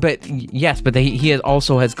 He has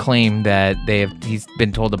claimed that he's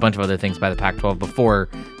been told a bunch of other things by the Pac-12 before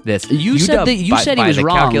this. You said he was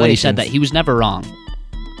wrong when he said that. He was never wrong.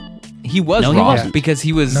 He was No, he wrong wasn't. because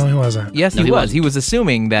he was. No, he wasn't. Yes, No, he he was. wasn't. He was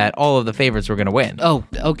assuming that all of the favorites were going to win. Oh,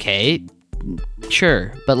 okay.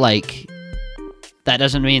 Sure. But, That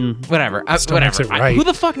doesn't mean Whatever. Still makes Whatever. it right. Who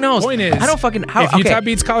the fuck knows? Point is, I don't fucking. How, if okay. Utah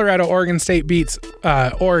beats Colorado, Oregon State beats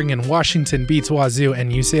Oregon, Washington beats Wazoo,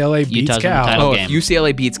 and UCLA beats Utah's in the Cal. title Oh, game. if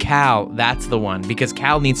UCLA beats Cal, that's the one because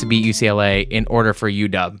Cal needs to beat UCLA in order for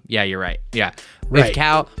UW. Yeah, you're right. Yeah, Right.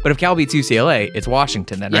 If Cal beats UCLA, it's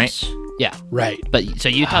Washington then, right? yes. Yeah. Right. But so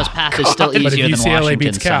Utah's path is still But if easier than UCLA Washington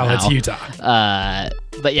beats Cal, somehow. it's Utah.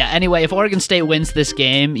 But yeah, anyway, if Oregon State wins this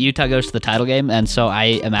game, Utah goes to the title game, and so I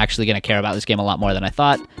am actually going to care about this game a lot more than I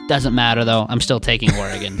thought. Doesn't matter, though. I'm still taking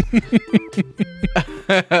Oregon.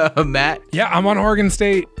 Matt. Yeah, I'm on Oregon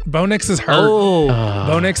State. Bo Nix is hurt.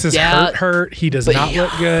 Bo Nix is Yeah. hurt. He does not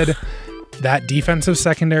look good. That defensive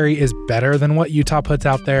secondary is better than what Utah puts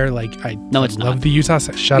out there. Like No, it's love not. the Utah.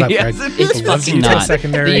 Shut up, Yes, Greg. it is. I love the fucking Utah not.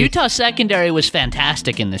 secondary. The Utah secondary was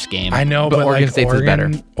fantastic in this game. I know, But but, Oregon like State's is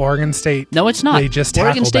better. Oregon State. No, it's not. They just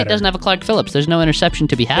Oregon tackle State better. doesn't have a Clark Phillips. There's no interception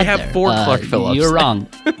to be had They have there. 4 Clark Phillips. You're wrong.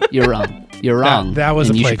 You're wrong. You're wrong. That was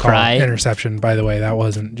And a you play should call cry. interception, by the way. That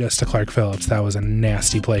wasn't just to Clark Phillips. That was a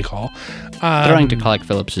nasty play call. Throwing to Clark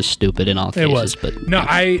Phillips is stupid in all cases. It was, but no.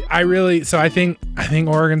 I really. So I think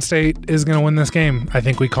Oregon State is going to win this game. I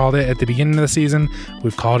think we called it at the beginning of the season.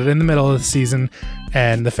 We've called it in the middle of the season,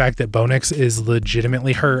 and the fact that Bo Nix is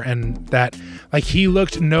legitimately hurt and that like he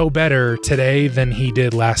looked no better today than he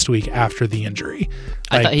did last week after the injury.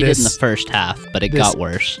 I thought he this, did in the first half, but it got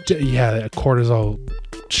worse. Yeah, a cortisol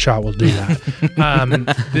shot will do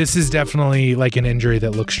that. This is definitely like an injury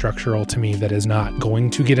that looks structural to me that is not going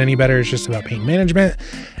to get any better. It's just about pain management,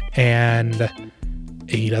 and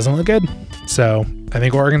he doesn't look good. So I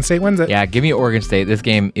think Oregon State wins it. Yeah, give me Oregon State. This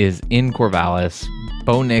game is in Corvallis.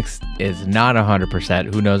 Bo Nix is not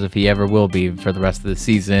 100%. Who knows if he ever will be for the rest of the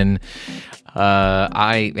season.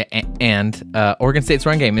 Oregon State's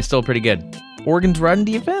run game is still pretty good. Oregon's run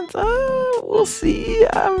defense, we'll see.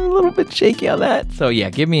 I'm a little bit shaky on that. So yeah,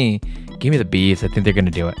 give me the Bees. I think they're going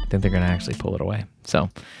to do it. I think they're going to actually pull it away. So,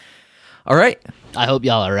 all right. I hope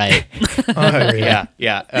y'all are right. Yeah.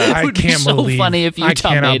 I would be can't so believe. funny if I Utah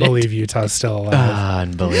cannot made it. believe Utah's still alive.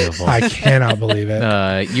 Unbelievable. I cannot believe it.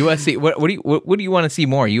 USC. What do you want to see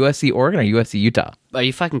more? USC Oregon or USC Utah? Are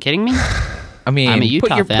you fucking kidding me? I mean, I'm a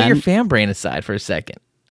Utah put fan. your fan brain aside for a second.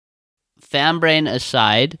 Fan brain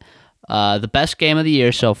aside, the best game of the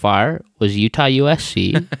year so far was Utah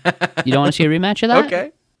USC. You don't want to see a rematch of that?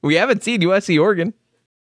 Okay. We haven't seen USC Oregon.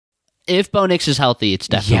 If Bo Nix is healthy, it's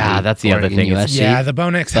definitely that's the other Oregon, thing. USC. Yeah, the Bo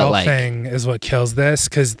Nix But, health like- thing is what kills this.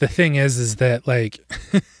 Because the thing is that like,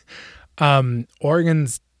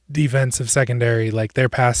 Oregon's defensive secondary, like their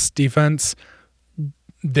pass defense,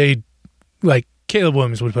 they like Caleb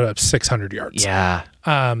Williams would put up 600 yards. Yeah.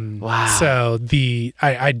 Wow. So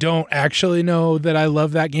I don't actually know that I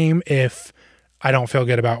love that game if I don't feel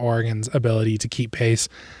good about Oregon's ability to keep pace.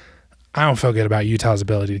 I don't feel good about Utah's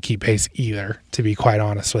ability to keep pace either, to be quite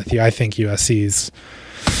honest with you. I think USC is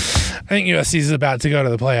about to go to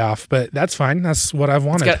the playoff, but that's fine. That's what I've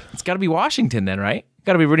wanted. It's got to be Washington then, right?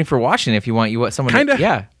 Got to be rooting for Washington if you want someone. Kinda.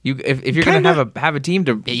 Yeah. If you're going to have a team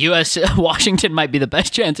to. Washington might be the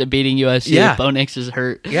best chance at beating USC Yeah. if Bo Nix is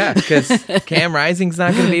hurt. Yeah, because Cam Rising's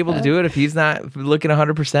not going to be able to do it if he's not looking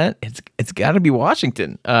 100%. It's got to be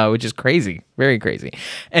Washington, which is crazy, very crazy.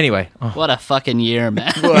 Anyway, What a fucking year,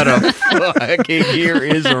 man. what a fucking year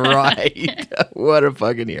is right. What a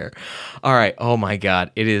fucking year. All right. Oh my God.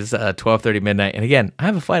 It is 12:30 midnight, and again, I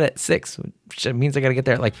have a flight at 6, which means I got to get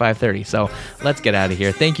there at like 5:30. So let's get out of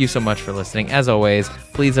here. Thank you so much for listening. As always,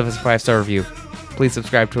 please give us a 5-star review. Please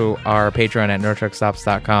subscribe to our Patreon at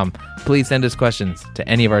NordTruckStops.com. Please send us questions to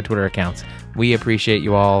any of our Twitter accounts. We appreciate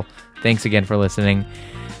you all. Thanks again for listening.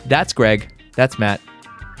 That's Greg. That's Matt.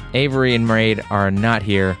 Avery and Maraid are not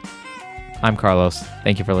here. I'm Carlos.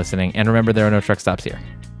 Thank you for listening. And remember, there are no truck stops here.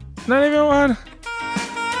 Not even one.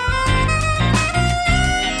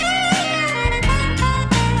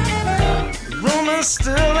 Room is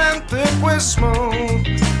still and thick with smoke,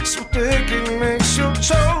 so thick it makes you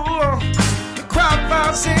choke. The crowd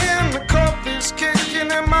files in, the coffee's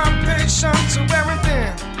kicking, and my patience to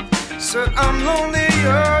everything. Said I'm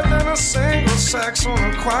lonelier than a single sax on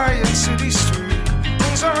a quiet city street.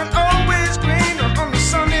 Things aren't always greener on the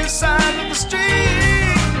sunny side of the street.